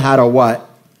people had a what?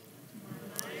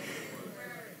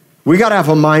 We got to have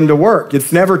a mind to work.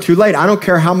 It's never too late. I don't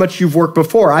care how much you've worked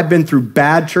before. I've been through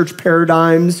bad church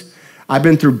paradigms. I've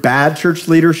been through bad church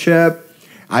leadership.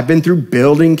 I've been through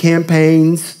building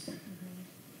campaigns.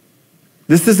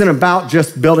 This isn't about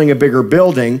just building a bigger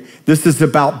building. This is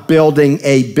about building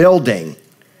a building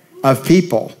of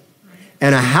people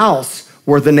and a house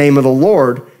where the name of the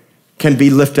Lord can be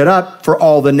lifted up for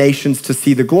all the nations to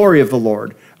see the glory of the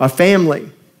Lord. A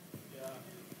family,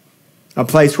 a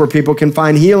place where people can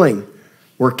find healing,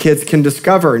 where kids can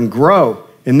discover and grow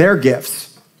in their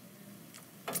gifts.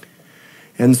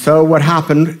 And so what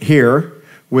happened here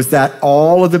was that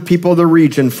all of the people of the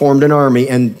region formed an army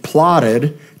and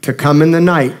plotted to come in the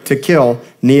night to kill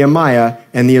Nehemiah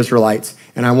and the Israelites.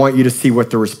 And I want you to see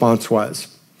what the response was.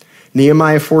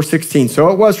 Nehemiah 4:16, so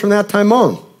it was from that time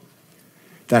on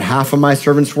that half of my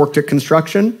servants worked at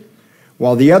construction,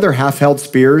 while the other half held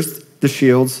spears, the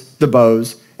shields, the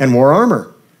bows, and wore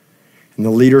armor. And the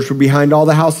leaders were behind all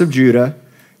the house of Judah,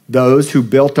 those who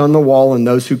built on the wall and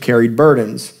those who carried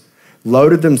burdens,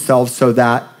 loaded themselves so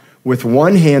that with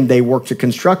one hand they worked at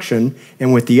construction,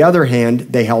 and with the other hand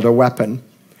they held a weapon.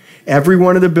 Every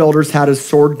one of the builders had his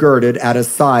sword girded at his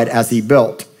side as he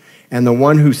built, and the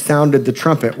one who sounded the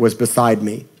trumpet was beside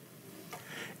me.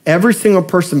 Every single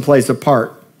person plays a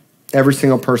part. Every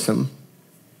single person.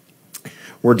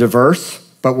 We're diverse,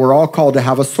 but we're all called to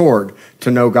have a sword,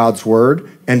 to know God's word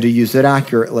and to use it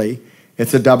accurately.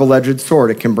 It's a double-edged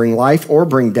sword. It can bring life or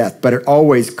bring death, but it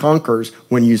always conquers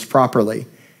when used properly.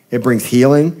 It brings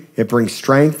healing, it brings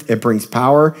strength, it brings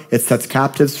power, it sets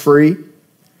captives free,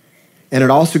 and it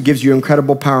also gives you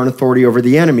incredible power and authority over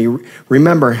the enemy.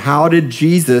 Remember, how did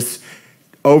Jesus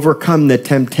overcome the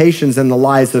temptations and the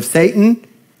lies of Satan?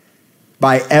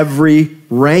 By every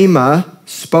rhema,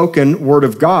 spoken word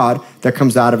of God that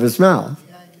comes out of his mouth.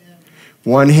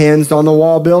 One hand's on the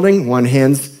wall building, one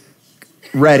hand's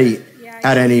ready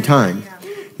at any time.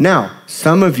 Now,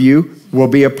 some of you will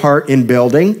be a part in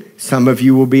building. Some of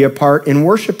you will be a part in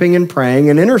worshiping and praying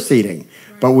and interceding.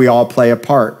 But we all play a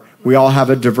part. We all have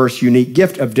a diverse, unique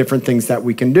gift of different things that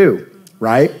we can do,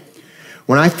 right?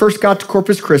 When I first got to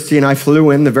Corpus Christi and I flew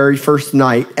in the very first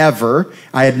night ever,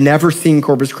 I had never seen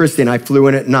Corpus Christi, and I flew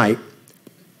in at night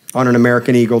on an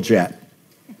American Eagle jet.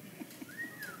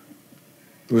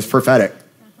 It was prophetic.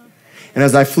 And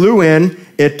as I flew in,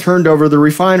 it turned over the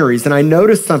refineries, and I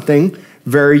noticed something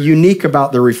very unique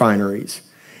about the refineries.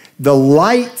 The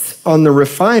lights on the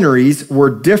refineries were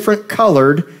different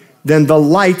colored than the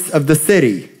lights of the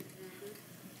city.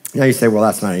 Now you say, well,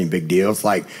 that's not any big deal. It's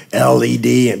like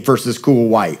LED versus cool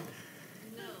white.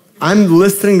 I'm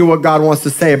listening to what God wants to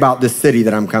say about this city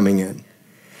that I'm coming in.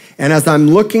 And as I'm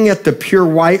looking at the pure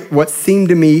white, what seemed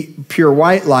to me pure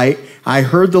white light, I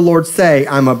heard the Lord say,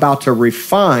 I'm about to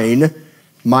refine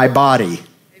my body.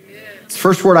 Amen. It's the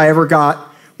first word I ever got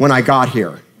when I got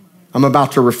here. I'm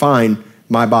about to refine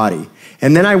my body.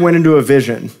 And then I went into a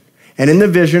vision. And in the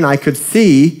vision, I could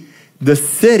see the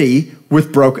city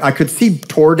I could see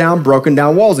tore down, broken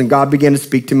down walls. And God began to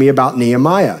speak to me about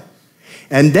Nehemiah.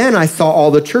 And then I saw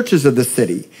all the churches of the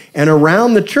city. And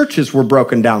around the churches were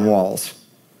broken down walls.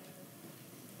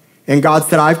 And God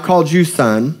said, I've called you,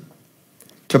 son,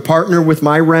 to partner with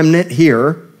my remnant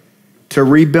here to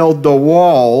rebuild the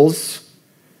walls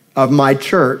of my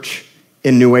church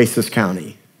in Nueces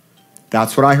County.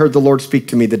 That's what I heard the Lord speak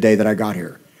to me the day that I got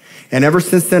here. And ever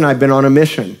since then, I've been on a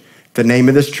mission. The name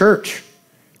of this church,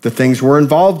 the things we're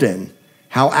involved in,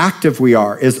 how active we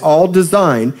are, is all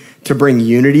designed to bring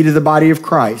unity to the body of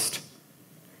Christ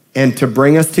and to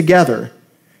bring us together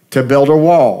to build a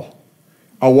wall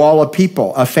of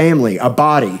people, a family, a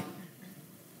body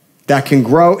that can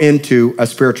grow into a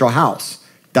spiritual house.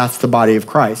 That's the body of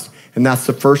Christ. And that's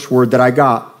the first word that I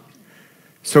got.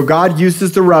 So God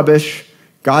uses the rubbish.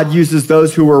 God uses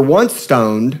those who were once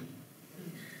stoned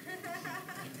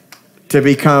to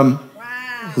become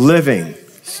living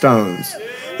stones.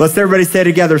 Let's everybody say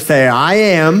together, say, I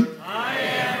am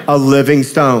a living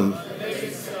stone.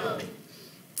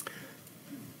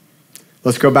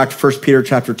 Let's go back to 1 Peter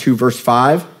chapter 2, verse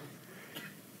 5.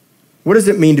 What does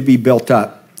it mean to be built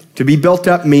up? To be built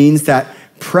up means that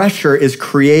pressure is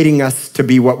creating us to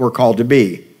be what we're called to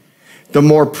be. The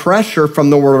more pressure from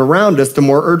the world around us, the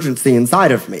more urgency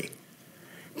inside of me.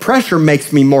 Pressure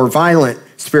makes me more violent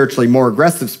spiritually, more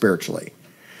aggressive spiritually.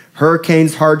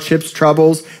 Hurricanes, hardships,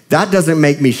 troubles, that doesn't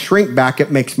make me shrink back.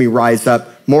 It makes me rise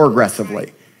up more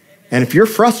aggressively. And if you're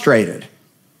frustrated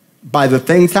by the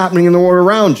things happening in the world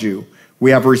around you,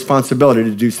 we have a responsibility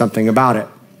to do something about it.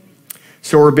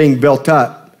 So we're being built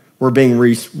up. We're being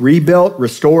rebuilt,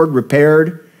 restored,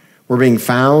 repaired. We're being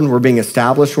found. We're being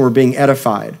established. And we're being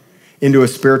edified into a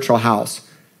spiritual house.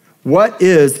 What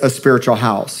is a spiritual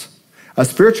house? A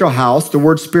spiritual house, the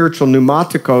word spiritual,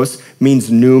 pneumatikos,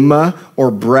 means pneuma or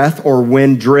breath or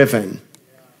wind driven.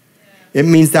 It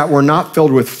means that we're not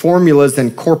filled with formulas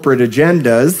and corporate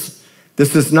agendas.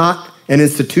 This is not an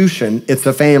institution, it's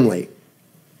a family.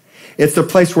 It's a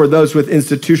place where those with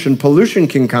institution pollution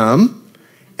can come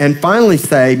and finally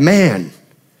say, man,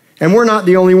 and we're not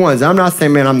the only ones. I'm not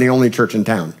saying, man, I'm the only church in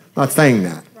town. I'm not saying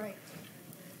that. Right.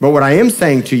 But what I am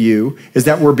saying to you is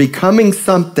that we're becoming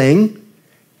something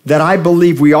that I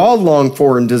believe we all long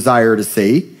for and desire to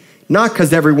see, not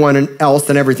because everyone else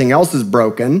and everything else is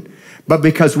broken, but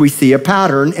because we see a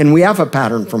pattern, and we have a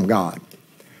pattern from God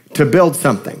to build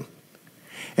something.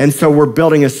 And so we're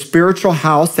building a spiritual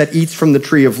house that eats from the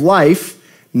tree of life,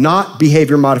 not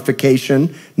behavior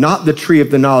modification, not the tree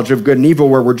of the knowledge of good and evil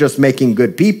where we're just making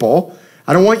good people.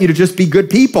 I don't want you to just be good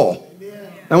people.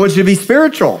 I want you to be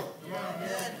spiritual.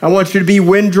 I want you to be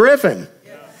wind-driven.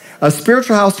 A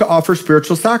spiritual house to offer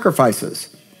spiritual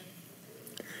sacrifices.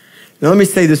 Now let me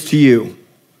say this to you.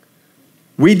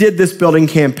 We did this building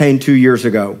campaign 2 years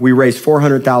ago. We raised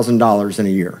 $400,000 in a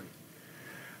year.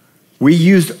 We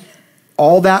used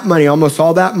all that money, almost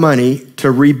all that money, to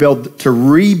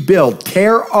rebuild,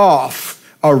 tear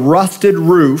off a rusted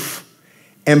roof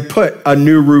and put a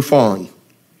new roof on.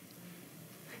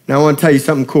 Now I want to tell you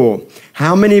something cool.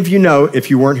 How many of you know,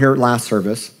 if you weren't here at last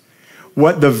service,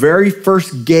 what the very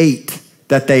first gate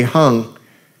that they hung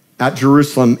at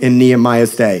Jerusalem in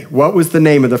Nehemiah's day? What was the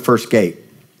name of the first gate?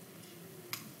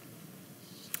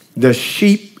 The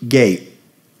sheep gate.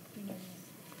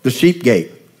 The sheep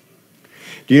gate.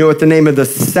 Do you know what the name of the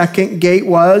second gate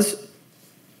was?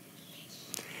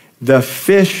 The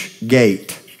fish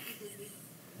gate.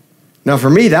 Now for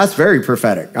me, that's very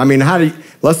prophetic. I mean,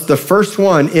 the first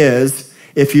one is,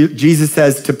 Jesus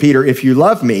says to Peter, if you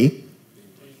love me.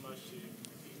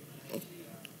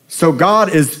 So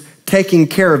God is taking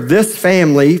care of this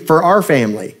family for our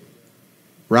family,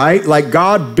 right? Like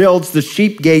God builds the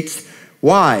sheep gates.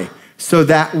 Why? So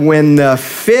that when the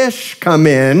fish come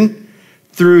in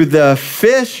through the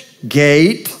fish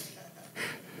gate,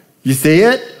 you see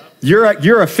it?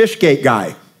 You're a fish gate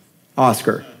guy,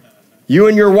 Oscar. You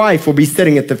and your wife will be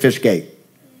sitting at the fish gate.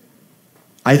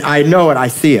 I know it, I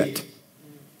see it.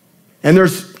 And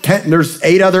there's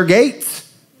 8 other gates.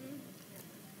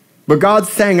 But God's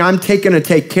saying, I'm going to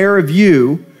take care of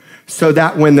you so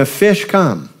that when the fish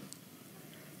come,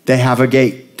 they have a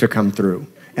gate to come through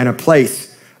and a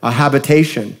place, a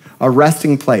habitation, a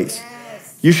resting place.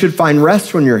 Yes. You should find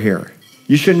rest when you're here.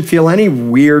 You shouldn't feel any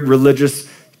weird religious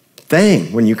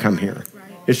thing when you come here.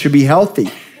 Right. It should be healthy.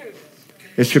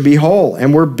 It should be whole.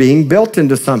 And we're being built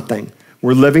into something.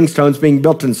 We're living stones being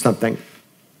built into something.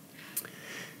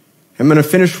 I'm going to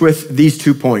finish with these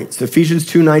 2 points. Ephesians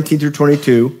 2:19 through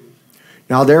 22.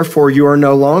 Now, therefore, you are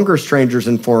no longer strangers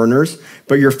and foreigners,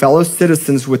 but you're fellow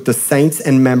citizens with the saints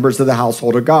and members of the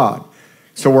household of God.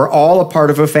 So we're all a part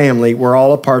of a family. We're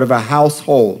all a part of a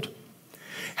household.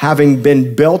 Having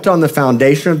been built on the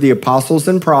foundation of the apostles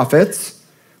and prophets,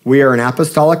 we are an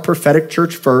apostolic prophetic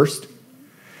church first.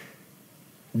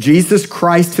 Jesus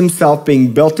Christ himself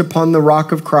being built upon the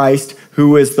rock of Christ,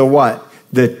 who is the what?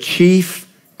 The chief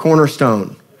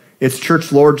cornerstone. It's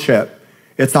church lordship.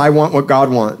 It's I want what God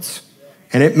wants.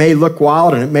 And it may look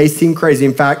wild and it may seem crazy.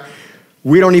 In fact,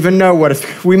 we may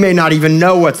not even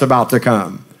know what's about to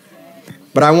come.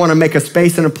 But I want to make a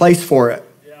space and a place for it.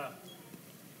 Yeah.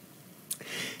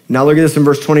 Now look at this in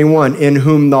verse 21. In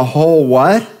whom the whole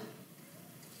what?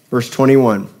 Verse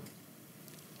 21.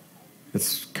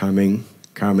 It's coming,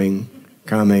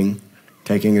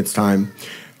 taking its time.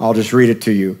 I'll just read it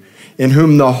to you. In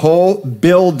whom the whole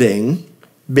building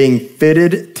being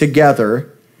fitted together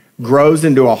grows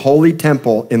into a holy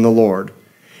temple in the Lord,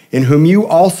 in whom you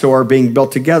also are being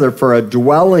built together for a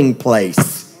dwelling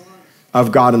place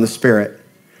of God in the Spirit.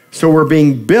 So we're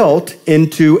being built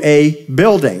into a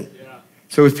building. Yeah.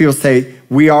 So if people say,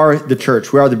 we are the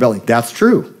church, we are the building, that's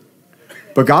true.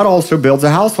 But God also builds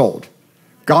a household.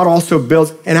 God also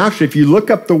builds, and actually if you look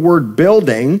up the word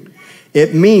building,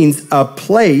 it means a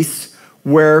place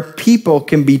where people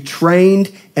can be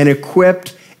trained and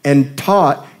equipped and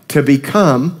taught to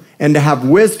become and to have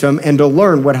wisdom and to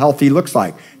learn what healthy looks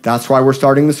like. That's why we're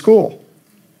starting the school.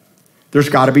 There's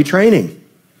got to be training.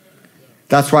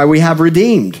 That's why we have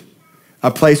Redeemed,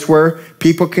 a place where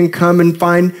people can come and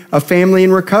find a family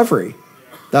in recovery.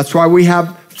 That's why we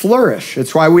have Flourish.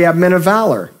 It's why we have Men of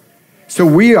Valor. So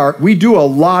we do a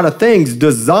lot of things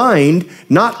designed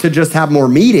not to just have more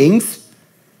meetings.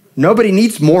 Nobody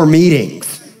needs more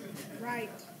meetings. Right.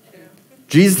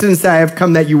 Jesus didn't say, I have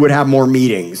come that you would have more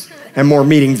meetings and more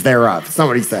meetings thereof.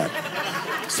 Somebody said.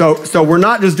 So we're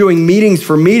not just doing meetings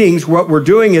for meetings. What we're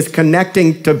doing is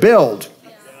connecting to build.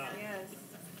 Yes.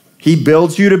 He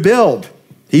builds you to build.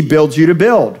 He builds you to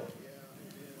build.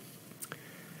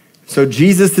 So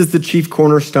Jesus is the chief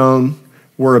cornerstone.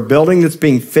 We're a building that's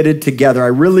being fitted together. I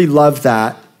really love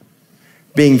that,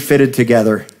 being fitted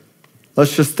together.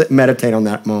 Let's just meditate on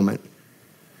that moment.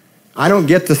 I don't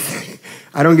get to say,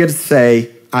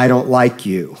 I don't like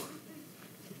you.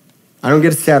 I don't get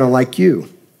to say I don't like you.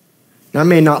 Now, I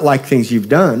may not like things you've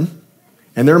done,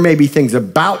 and there may be things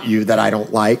about you that I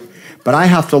don't like, but I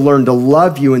have to learn to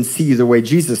love you and see you the way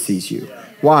Jesus sees you.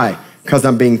 Why? Because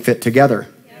I'm being fit together.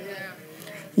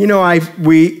 You know,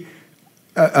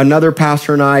 another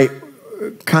pastor and I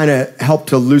kind of helped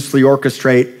to loosely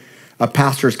orchestrate a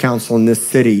pastor's council in this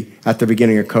city at the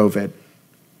beginning of COVID.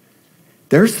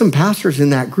 There's some pastors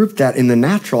in that group that in the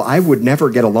natural I would never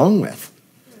get along with.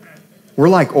 We're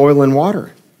like oil and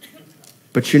water.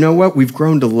 But you know what? We've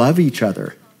grown to love each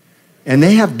other. And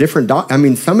they have different,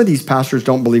 some of these pastors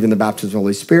don't believe in the baptism of the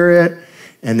Holy Spirit,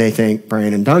 and they think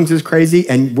praying in tongues is crazy,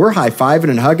 and we're high-fiving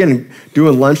and hugging and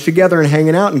doing lunch together and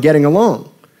hanging out and getting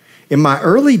along. In my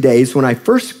early days, when I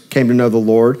first came to know the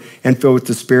Lord and filled with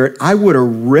the Spirit, I would have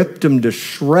ripped them to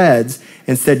shreds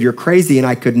and said, you're crazy, and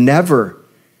I could never.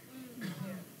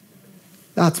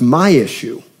 That's my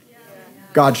issue.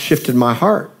 God shifted my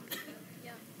heart.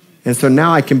 And so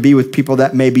now I can be with people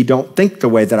that maybe don't think the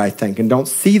way that I think and don't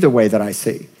see the way that I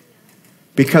see.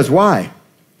 Because why?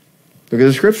 Look at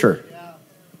the scripture.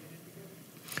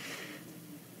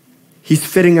 He's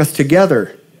fitting us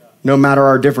together no matter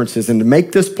our differences. And to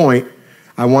make this point,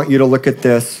 I want you to look at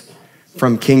this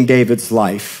from King David's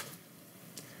life.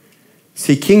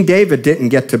 See, King David didn't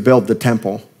get to build the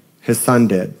temple. His son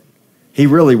did. He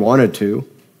really wanted to.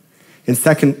 In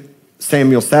 2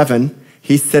 Samuel 7,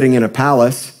 he's sitting in a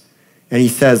palace and he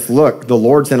says, look, the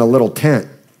Lord's in a little tent.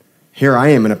 Here I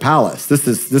am in a palace. This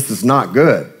is not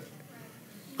good.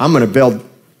 I'm going to build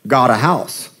God a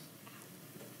house.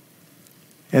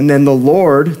 And then the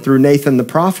Lord, through Nathan the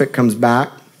prophet, comes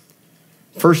back.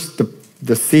 First,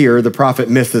 the seer, the prophet,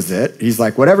 misses it. He's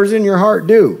like, whatever's in your heart,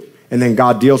 do. And then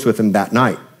God deals with him that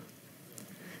night.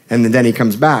 And then he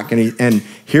comes back. And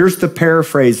here's the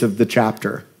paraphrase of the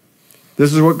chapter.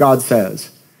 This is what God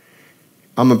says.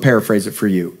 I'm going to paraphrase it for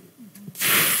you.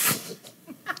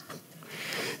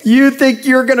 You think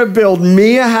you're going to build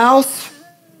me a house?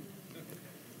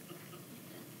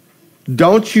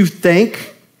 Don't you think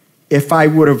if I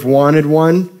would have wanted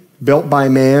one built by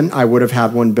man, I would have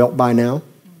had one built by now?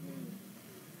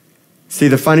 See,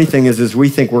 the funny thing is we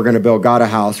think we're going to build God a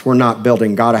house. We're not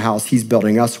building God a house. He's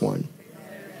building us one.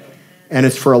 And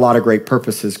it's for a lot of great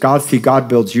purposes. God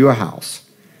builds you a house.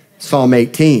 Psalm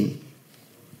 18.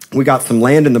 We got some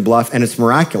land in the bluff, and it's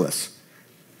miraculous.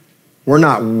 We're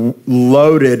not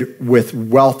loaded with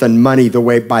wealth and money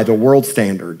by the world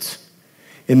standards.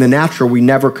 In the natural, we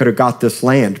never could have got this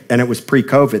land, and it was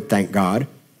pre-COVID, thank God.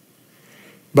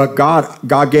 But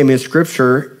God gave me a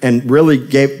scripture and really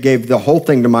gave the whole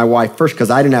thing to my wife first because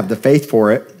I didn't have the faith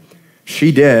for it.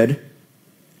 She did.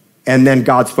 And then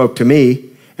God spoke to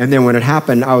me. And then when it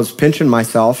happened, I was pinching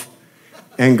myself,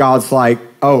 and God's like,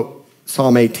 oh,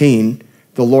 Psalm 18,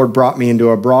 the Lord brought me into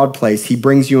a broad place. He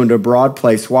brings you into a broad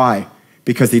place. Why?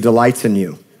 Because he delights in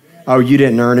you. Oh, you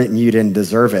didn't earn it and you didn't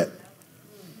deserve it.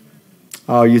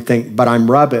 Oh, you think, but I'm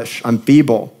rubbish. I'm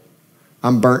feeble.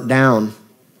 I'm burnt down.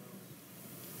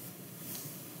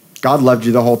 God loved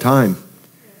you the whole time.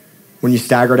 When you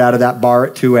staggered out of that bar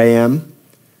at 2 a.m.,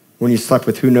 when you slept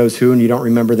with who knows who and you don't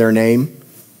remember their name,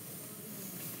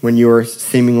 when you were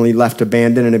seemingly left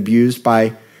abandoned and abused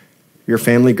by your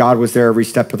family, God was there every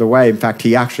step of the way. In fact,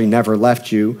 he actually never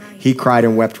left you. He cried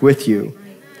and wept with you.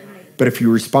 But if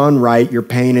you respond right, your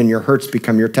pain and your hurts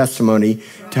become your testimony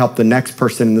to help the next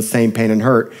person in the same pain and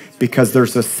hurt, because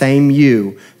there's the same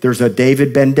you. There's a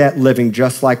David Bendett living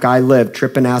just like I live,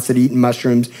 tripping acid, eating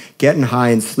mushrooms, getting high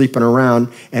and sleeping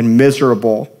around, and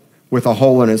miserable with a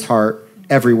hole in his heart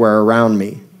everywhere around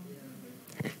me.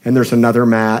 And there's another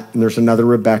Matt, and there's another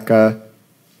Rebecca,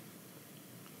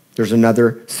 there's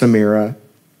another Samira,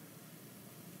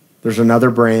 there's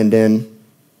another Brandon,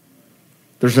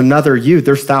 there's another you.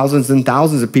 There's thousands and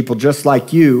thousands of people just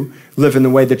like you living the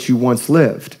way that you once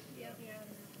lived.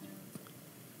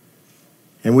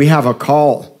 And we have a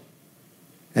call,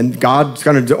 and God's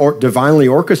going to divinely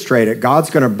orchestrate it. God's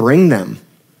going to bring them,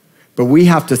 but we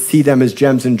have to see them as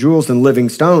gems and jewels and living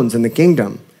stones in the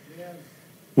kingdom.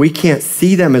 We can't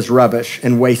see them as rubbish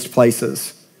and waste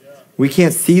places. We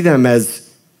can't see them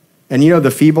as, and you know the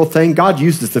feeble thing? God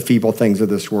uses the feeble things of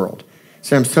this world.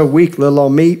 Say, I'm so weak, little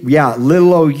old me. Yeah,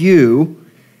 little old you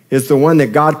is the one that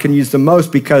God can use the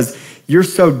most, because you're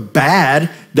so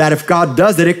bad that if God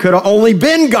does it, it could have only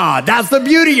been God. That's the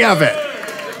beauty of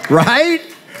it, right?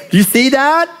 Do you see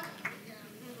that?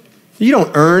 You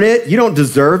don't earn it. You don't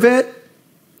deserve it.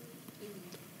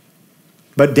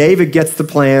 But David gets the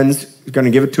plans. He's going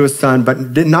to give it to his son.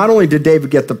 But not only did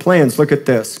David get the plans, look at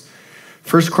this.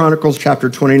 1 Chronicles chapter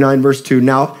 29, verse 2.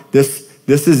 Now, this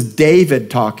is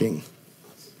David talking.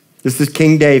 This is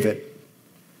King David.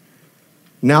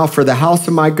 Now, for the house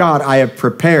of my God, I have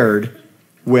prepared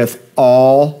with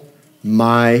all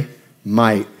my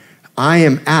might. I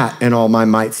am at an all my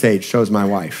might stage, shows my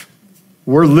wife.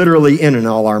 We're literally in an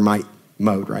all our might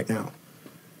mode right now.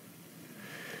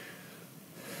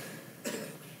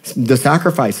 The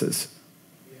sacrifices,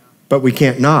 but we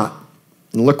can't not.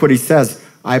 And look what he says.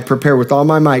 I prepare with all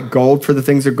my might gold for the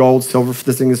things of gold, silver for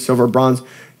the things of silver, bronze.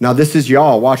 Now this is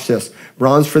y'all, watch this.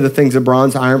 Bronze for the things of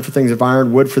bronze, iron for things of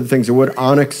iron, wood for the things of wood,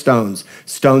 onyx stones,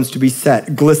 stones to be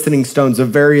set, glistening stones of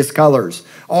various colors,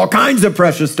 all kinds of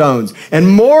precious stones, and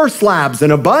more slabs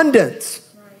in abundance.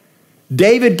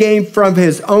 David gave from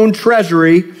his own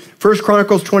treasury, 1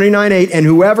 Chronicles 29:8, and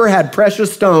whoever had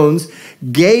precious stones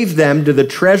gave them to the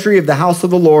treasury of the house of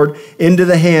the Lord into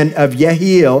the hand of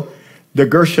Jehiel, the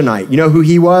Gershonite. You know who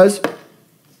he was?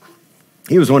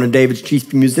 He was one of David's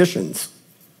chief musicians.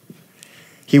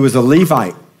 He was a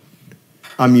Levite,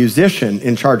 a musician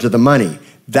in charge of the money.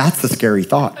 That's a scary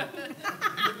thought.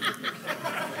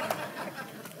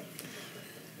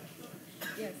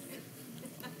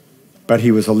 But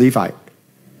he was a Levite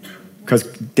because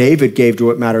David gave to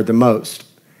what mattered the most.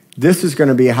 This is going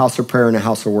to be a house of prayer and a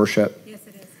house of worship. Yes,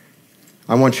 it is.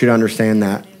 I want you to understand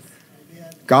that.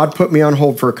 God put me on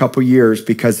hold for a couple years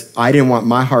because I didn't want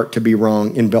my heart to be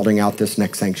wrong in building out this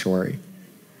next sanctuary.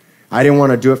 I didn't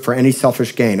want to do it for any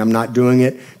selfish gain. I'm not doing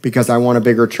it because I want a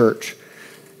bigger church.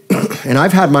 And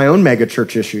I've had my own mega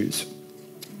church issues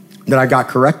that I got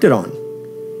corrected on.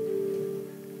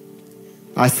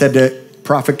 I said to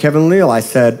Prophet Kevin Leal, I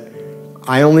said,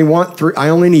 I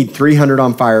only need 300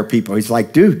 on fire people. He's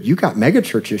like, dude, you got mega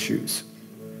church issues.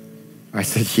 I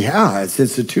said, yeah, it's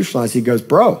institutionalized. He goes,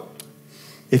 bro,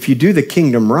 if you do the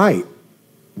kingdom right,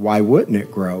 why wouldn't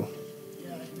it grow?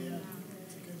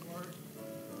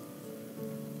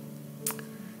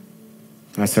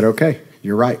 I said, okay,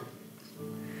 you're right.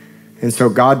 And so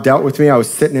God dealt with me. I was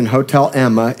sitting in Hotel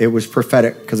Emma. It was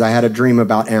prophetic because I had a dream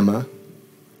about Emma.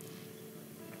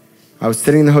 I was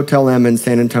sitting in the Hotel Emma in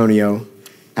San Antonio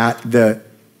at the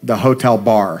hotel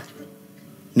bar.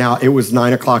 Now, it was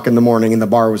 9 o'clock in the morning and the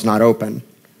bar was not open.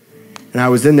 And I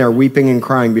was in there weeping and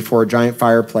crying before a giant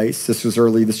fireplace. This was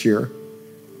early this year.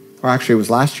 Or actually, it was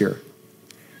last year.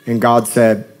 And God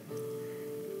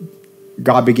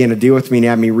began to deal with me and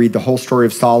had me read the whole story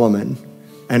of Solomon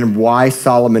and why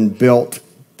Solomon built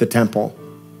the temple.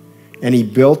 And he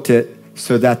built it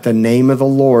so that the name of the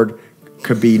Lord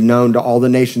could be known to all the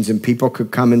nations and people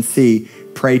could come and see,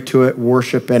 pray to it,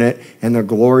 worship in it, and the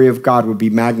glory of God would be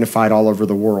magnified all over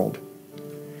the world.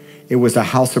 It was a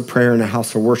house of prayer and a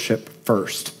house of worship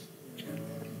first.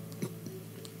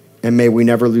 And may we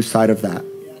never lose sight of that.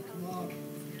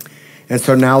 And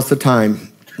so now's the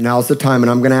time. Now's the time.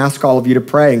 And I'm going to ask all of you to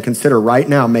pray and consider right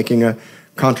now making a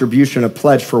contribution, a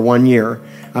pledge for 1 year.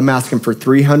 I'm asking for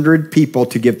 300 people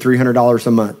to give $300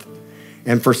 a month.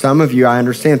 And for some of you, I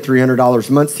understand $300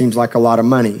 a month seems like a lot of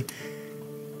money.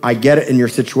 I get it in your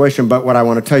situation, but what I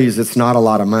want to tell you is it's not a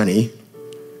lot of money.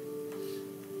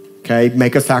 Okay,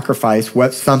 make a sacrifice,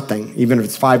 something, even if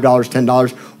it's $5,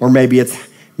 $10, or maybe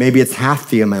it's half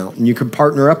the amount. And you can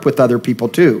partner up with other people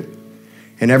too.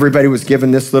 And everybody was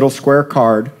given this little square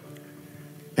card,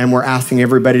 and we're asking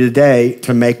everybody today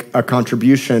to make a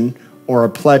contribution or a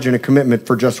pledge and a commitment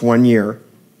for just 1 year.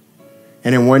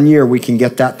 And in 1 year, we can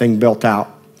get that thing built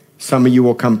out. Some of you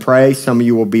will come pray. Some of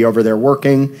you will be over there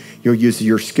working. You'll use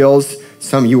your skills.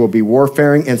 Some of you will be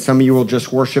warfaring, and some of you will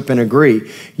just worship and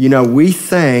agree. You know, we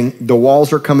sang, the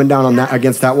walls are coming down on that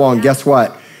against that wall, and guess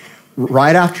what?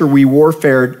 Right after we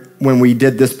warfared, when we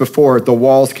did this before, the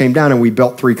walls came down and we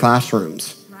built 3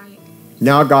 classrooms. Right.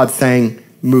 Now God's saying,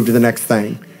 move to the next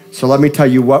thing. So let me tell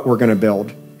you what we're going to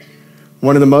build.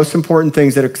 One of the most important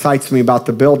things that excites me about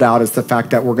the build out is the fact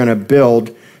that we're going to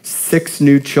build 6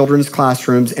 new children's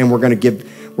classrooms, and we're going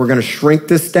to shrink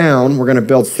this down. We're going to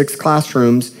build 6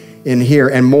 classrooms in here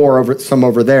and more some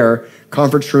over there,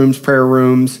 conference rooms, prayer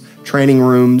rooms, training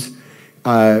rooms,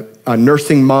 a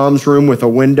nursing mom's room with a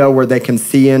window where they can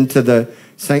see into the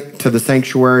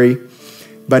sanctuary.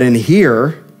 But in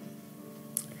here,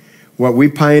 what we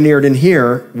pioneered in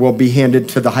here will be handed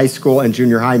to the high school and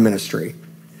junior high ministry.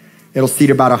 It'll seat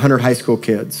about 100 high school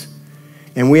kids.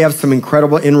 And we have some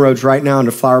incredible inroads right now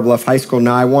into Flower Bluff High School.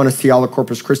 Now, I want to see all of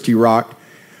Corpus Christi rocked,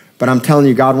 but I'm telling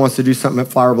you, God wants to do something at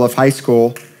Flower Bluff High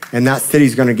School, and that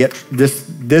city's going to get,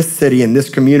 this city and this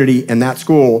community and that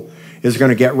school is going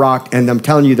to get rocked, and I'm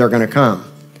telling you, they're going to come.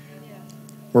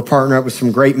 We're partnering up with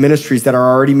some great ministries that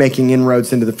are already making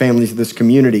inroads into the families of this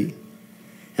community.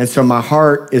 And so my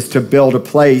heart is to build a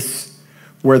place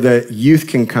where the youth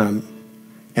can come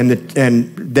and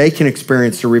they can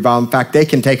experience the revival. In fact, they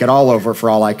can take it all over for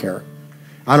all I care.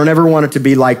 I don't ever want it to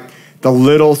be like the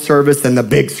little service and the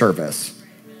big service.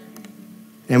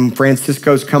 And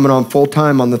Francisco's coming on full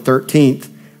time on the 13th,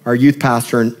 our youth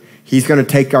pastor, and he's going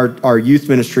to take our youth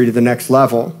ministry to the next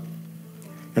level.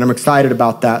 And I'm excited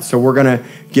about that. So we're going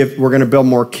to build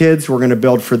more kids. We're going to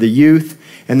build for the youth.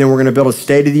 And then we're going to build a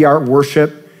state-of-the-art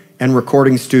worship and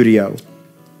recording studio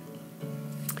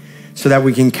so that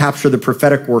we can capture the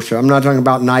prophetic worship. I'm not talking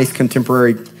about nice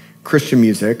contemporary Christian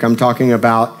music. I'm talking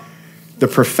about the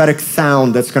prophetic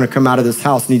sound that's going to come out of this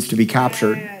house needs to be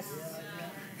captured.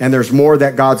 And there's more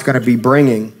that God's going to be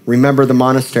bringing. Remember the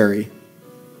monastery.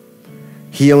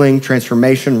 Healing,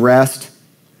 transformation, rest.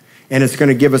 And it's going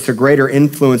to give us a greater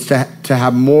influence to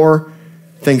have more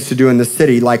things to do in the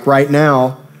city. Like right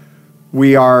now,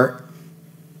 we are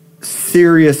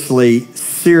seriously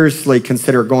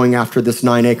consider going after this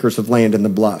 9 acres of land in the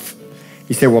bluff.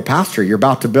 You say, well, Pastor, you're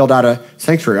about to build out a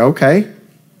sanctuary. Okay.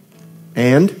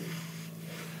 And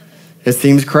it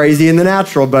seems crazy in the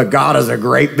natural, but God is a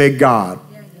great big God.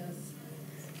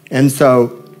 And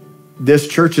so this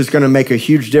church is going to make a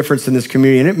huge difference in this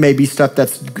community, and it may be stuff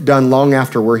that's done long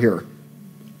after we're here.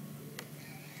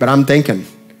 But I'm thinking,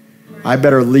 I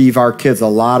better leave our kids a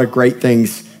lot of great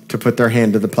things to put their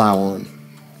hand to the plow on.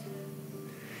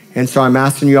 And so I'm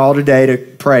asking you all today to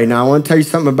pray. Now, I want to tell you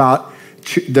something about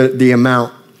the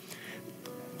amount.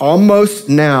 Almost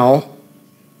now,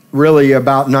 really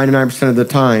about 99% of the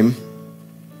time,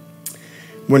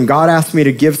 when God asks me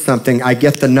to give something, I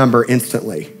get the number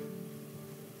instantly.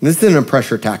 This isn't a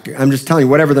pressure tactic. I'm just telling you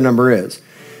whatever the number is.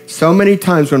 So many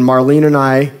times when Pastor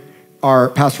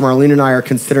Marlene and I are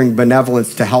considering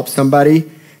benevolence to help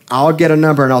somebody, I'll get a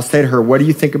number and I'll say to her, what do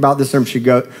you think about this number? She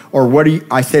goes, or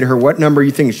I say to her, what number are you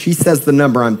thinking? She says the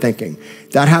number I'm thinking.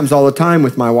 That happens all the time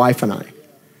with my wife and I.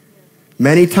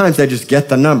 Many times I just get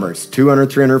the numbers,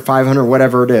 200, 300, 500,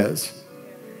 whatever it is.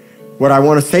 What I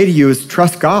want to say to you is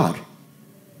trust God.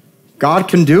 God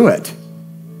can do it.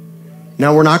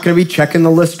 Now, we're not going to be checking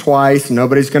the list twice.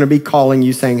 Nobody's going to be calling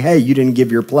you saying, hey, you didn't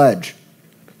give your pledge.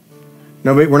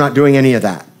 We're not doing any of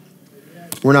that.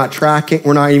 We're not tracking.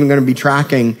 We're not even going to be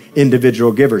tracking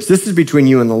individual givers. This is between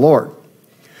you and the Lord.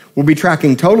 We'll be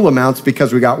tracking total amounts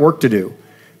because we got work to do.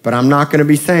 But I'm not going to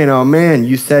be saying, oh man,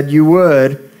 you said you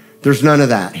would. There's none of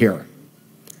that here.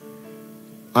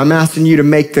 I'm asking you to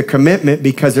make the commitment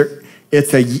because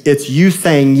it's you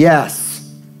saying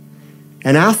yes.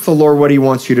 And ask the Lord what he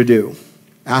wants you to do.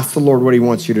 Ask the Lord what he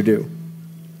wants you to do.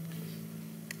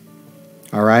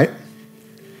 All right?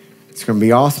 It's going to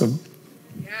be awesome.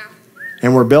 Yeah.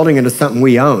 And we're building into something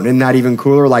we own. Isn't that even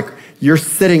cooler? Like you're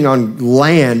sitting on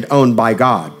land owned by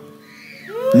God.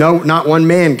 No, not one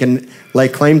man can lay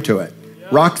claim to it. Yeah.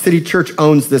 Rock City Church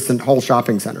owns this whole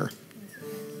shopping center.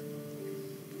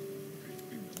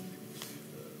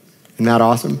 Isn't that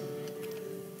awesome?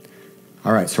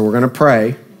 All right, so we're going to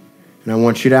pray. And I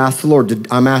want you to ask the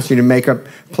Lord. I'm asking you to make a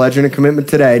pledge and a commitment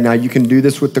today. Now, you can do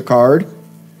this with the card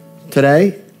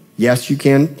today. Yes, you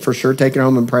can for sure take it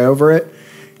home and pray over it.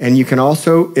 And you can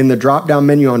also, in the drop-down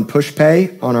menu on Push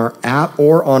Pay, on our app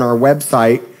or on our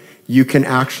website, you can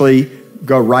actually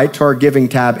go right to our giving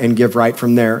tab and give right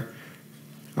from there.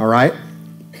 All right?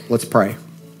 Let's pray.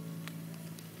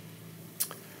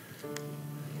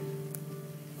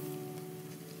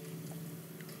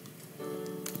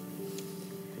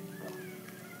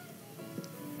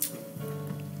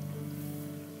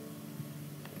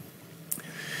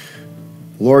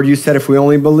 Lord, you said if we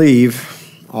only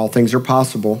believe, all things are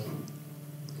possible.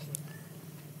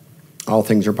 All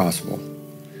things are possible.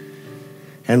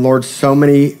 And Lord, so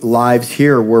many lives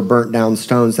here were burnt down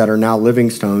stones that are now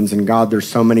living stones. And God, there's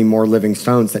so many more living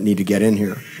stones that need to get in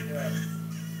here.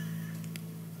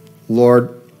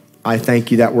 Lord, I thank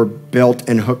you that we're built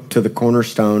and hooked to the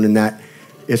cornerstone and that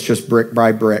it's just brick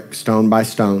by brick, stone by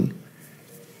stone.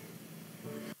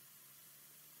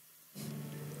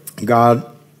 God,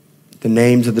 the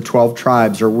names of the 12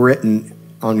 tribes are written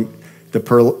on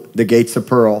the gates of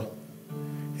pearl.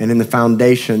 And in the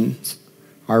foundations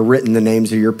are written the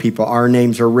names of your people. Our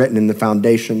names are written in the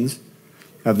foundations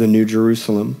of the New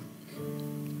Jerusalem.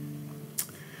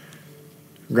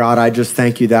 God, I just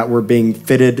thank you that we're being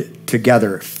fitted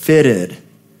together. Fitted.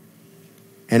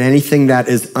 And anything that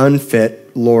is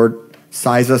unfit, Lord,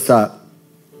 size us up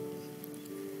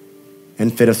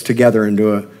and fit us together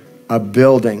into a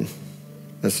building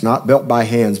that's not built by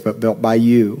hands, but built by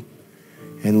you.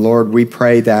 And Lord, we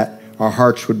pray that our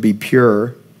hearts would be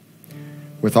pure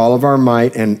with all of our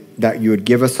might, and that you would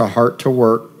give us a heart to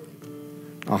work,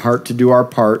 a heart to do our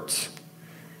parts,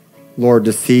 Lord,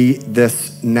 to see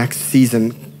this next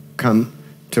season come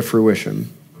to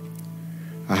fruition.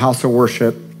 A house of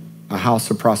worship, a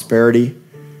house of prosperity,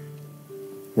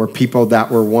 where people that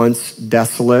were once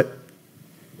desolate,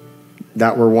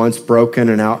 that were once broken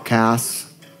and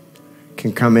outcasts,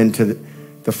 can come into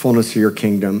the fullness of your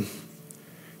kingdom.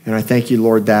 And I thank you,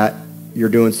 Lord, that you're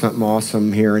doing something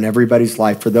awesome here in everybody's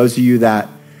life. For those of you that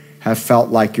have felt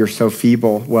like you're so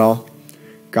feeble, well,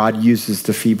 God uses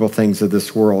the feeble things of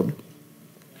this world.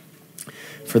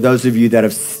 For those of you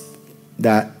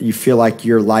that you feel like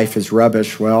your life is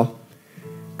rubbish, well,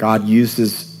 God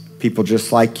uses people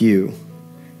just like you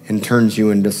and turns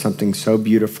you into something so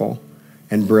beautiful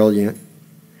and brilliant.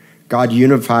 God,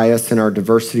 unify us in our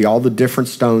diversity, all the different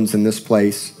stones in this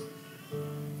place.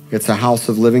 It's a house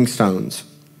of living stones,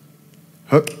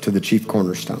 hooked to the chief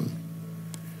cornerstone.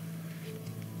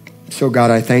 So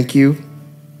God, I thank you.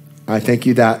 I thank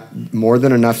you that more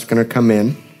than enough is going to come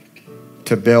in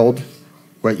to build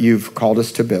what you've called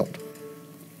us to build.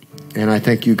 And I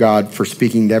thank you, God, for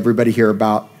speaking to everybody here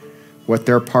about what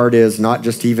their part is, not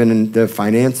just even in the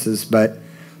finances, but,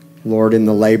 Lord, in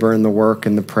the labor and the work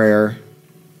and the prayer,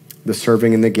 the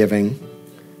serving and the giving,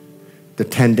 the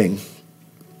tending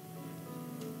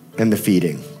and the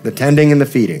feeding. The tending and the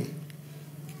feeding.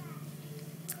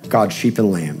 God, sheep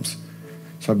and lambs.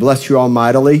 So I bless you all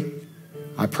mightily.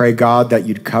 I pray, God, that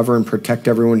you'd cover and protect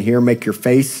everyone here. Make your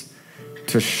face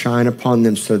to shine upon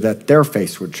them so that their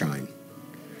face would shine.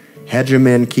 Hedge them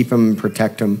in, keep them and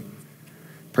protect them.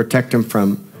 Protect them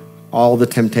from all the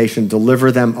temptation.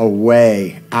 Deliver them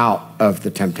away out of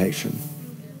the temptation.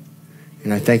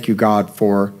 And I thank you, God,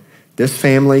 for this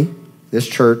family, this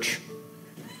church,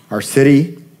 our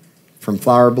city, from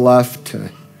Flower Bluff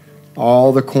to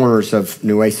all the corners of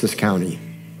Nueces County.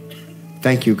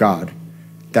 Thank you, God,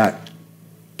 that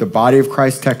the body of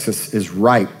Christ, Texas, is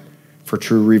ripe for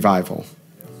true revival.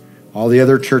 All the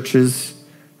other churches,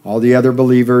 all the other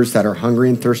believers that are hungry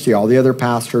and thirsty, all the other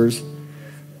pastors,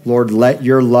 Lord, let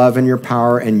your love and your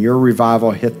power and your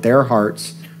revival hit their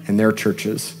hearts and their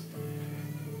churches.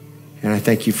 And I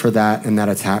thank you for that and that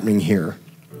it's happening here.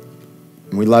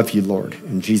 And we love you, Lord.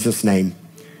 In Jesus' name,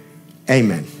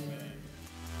 amen.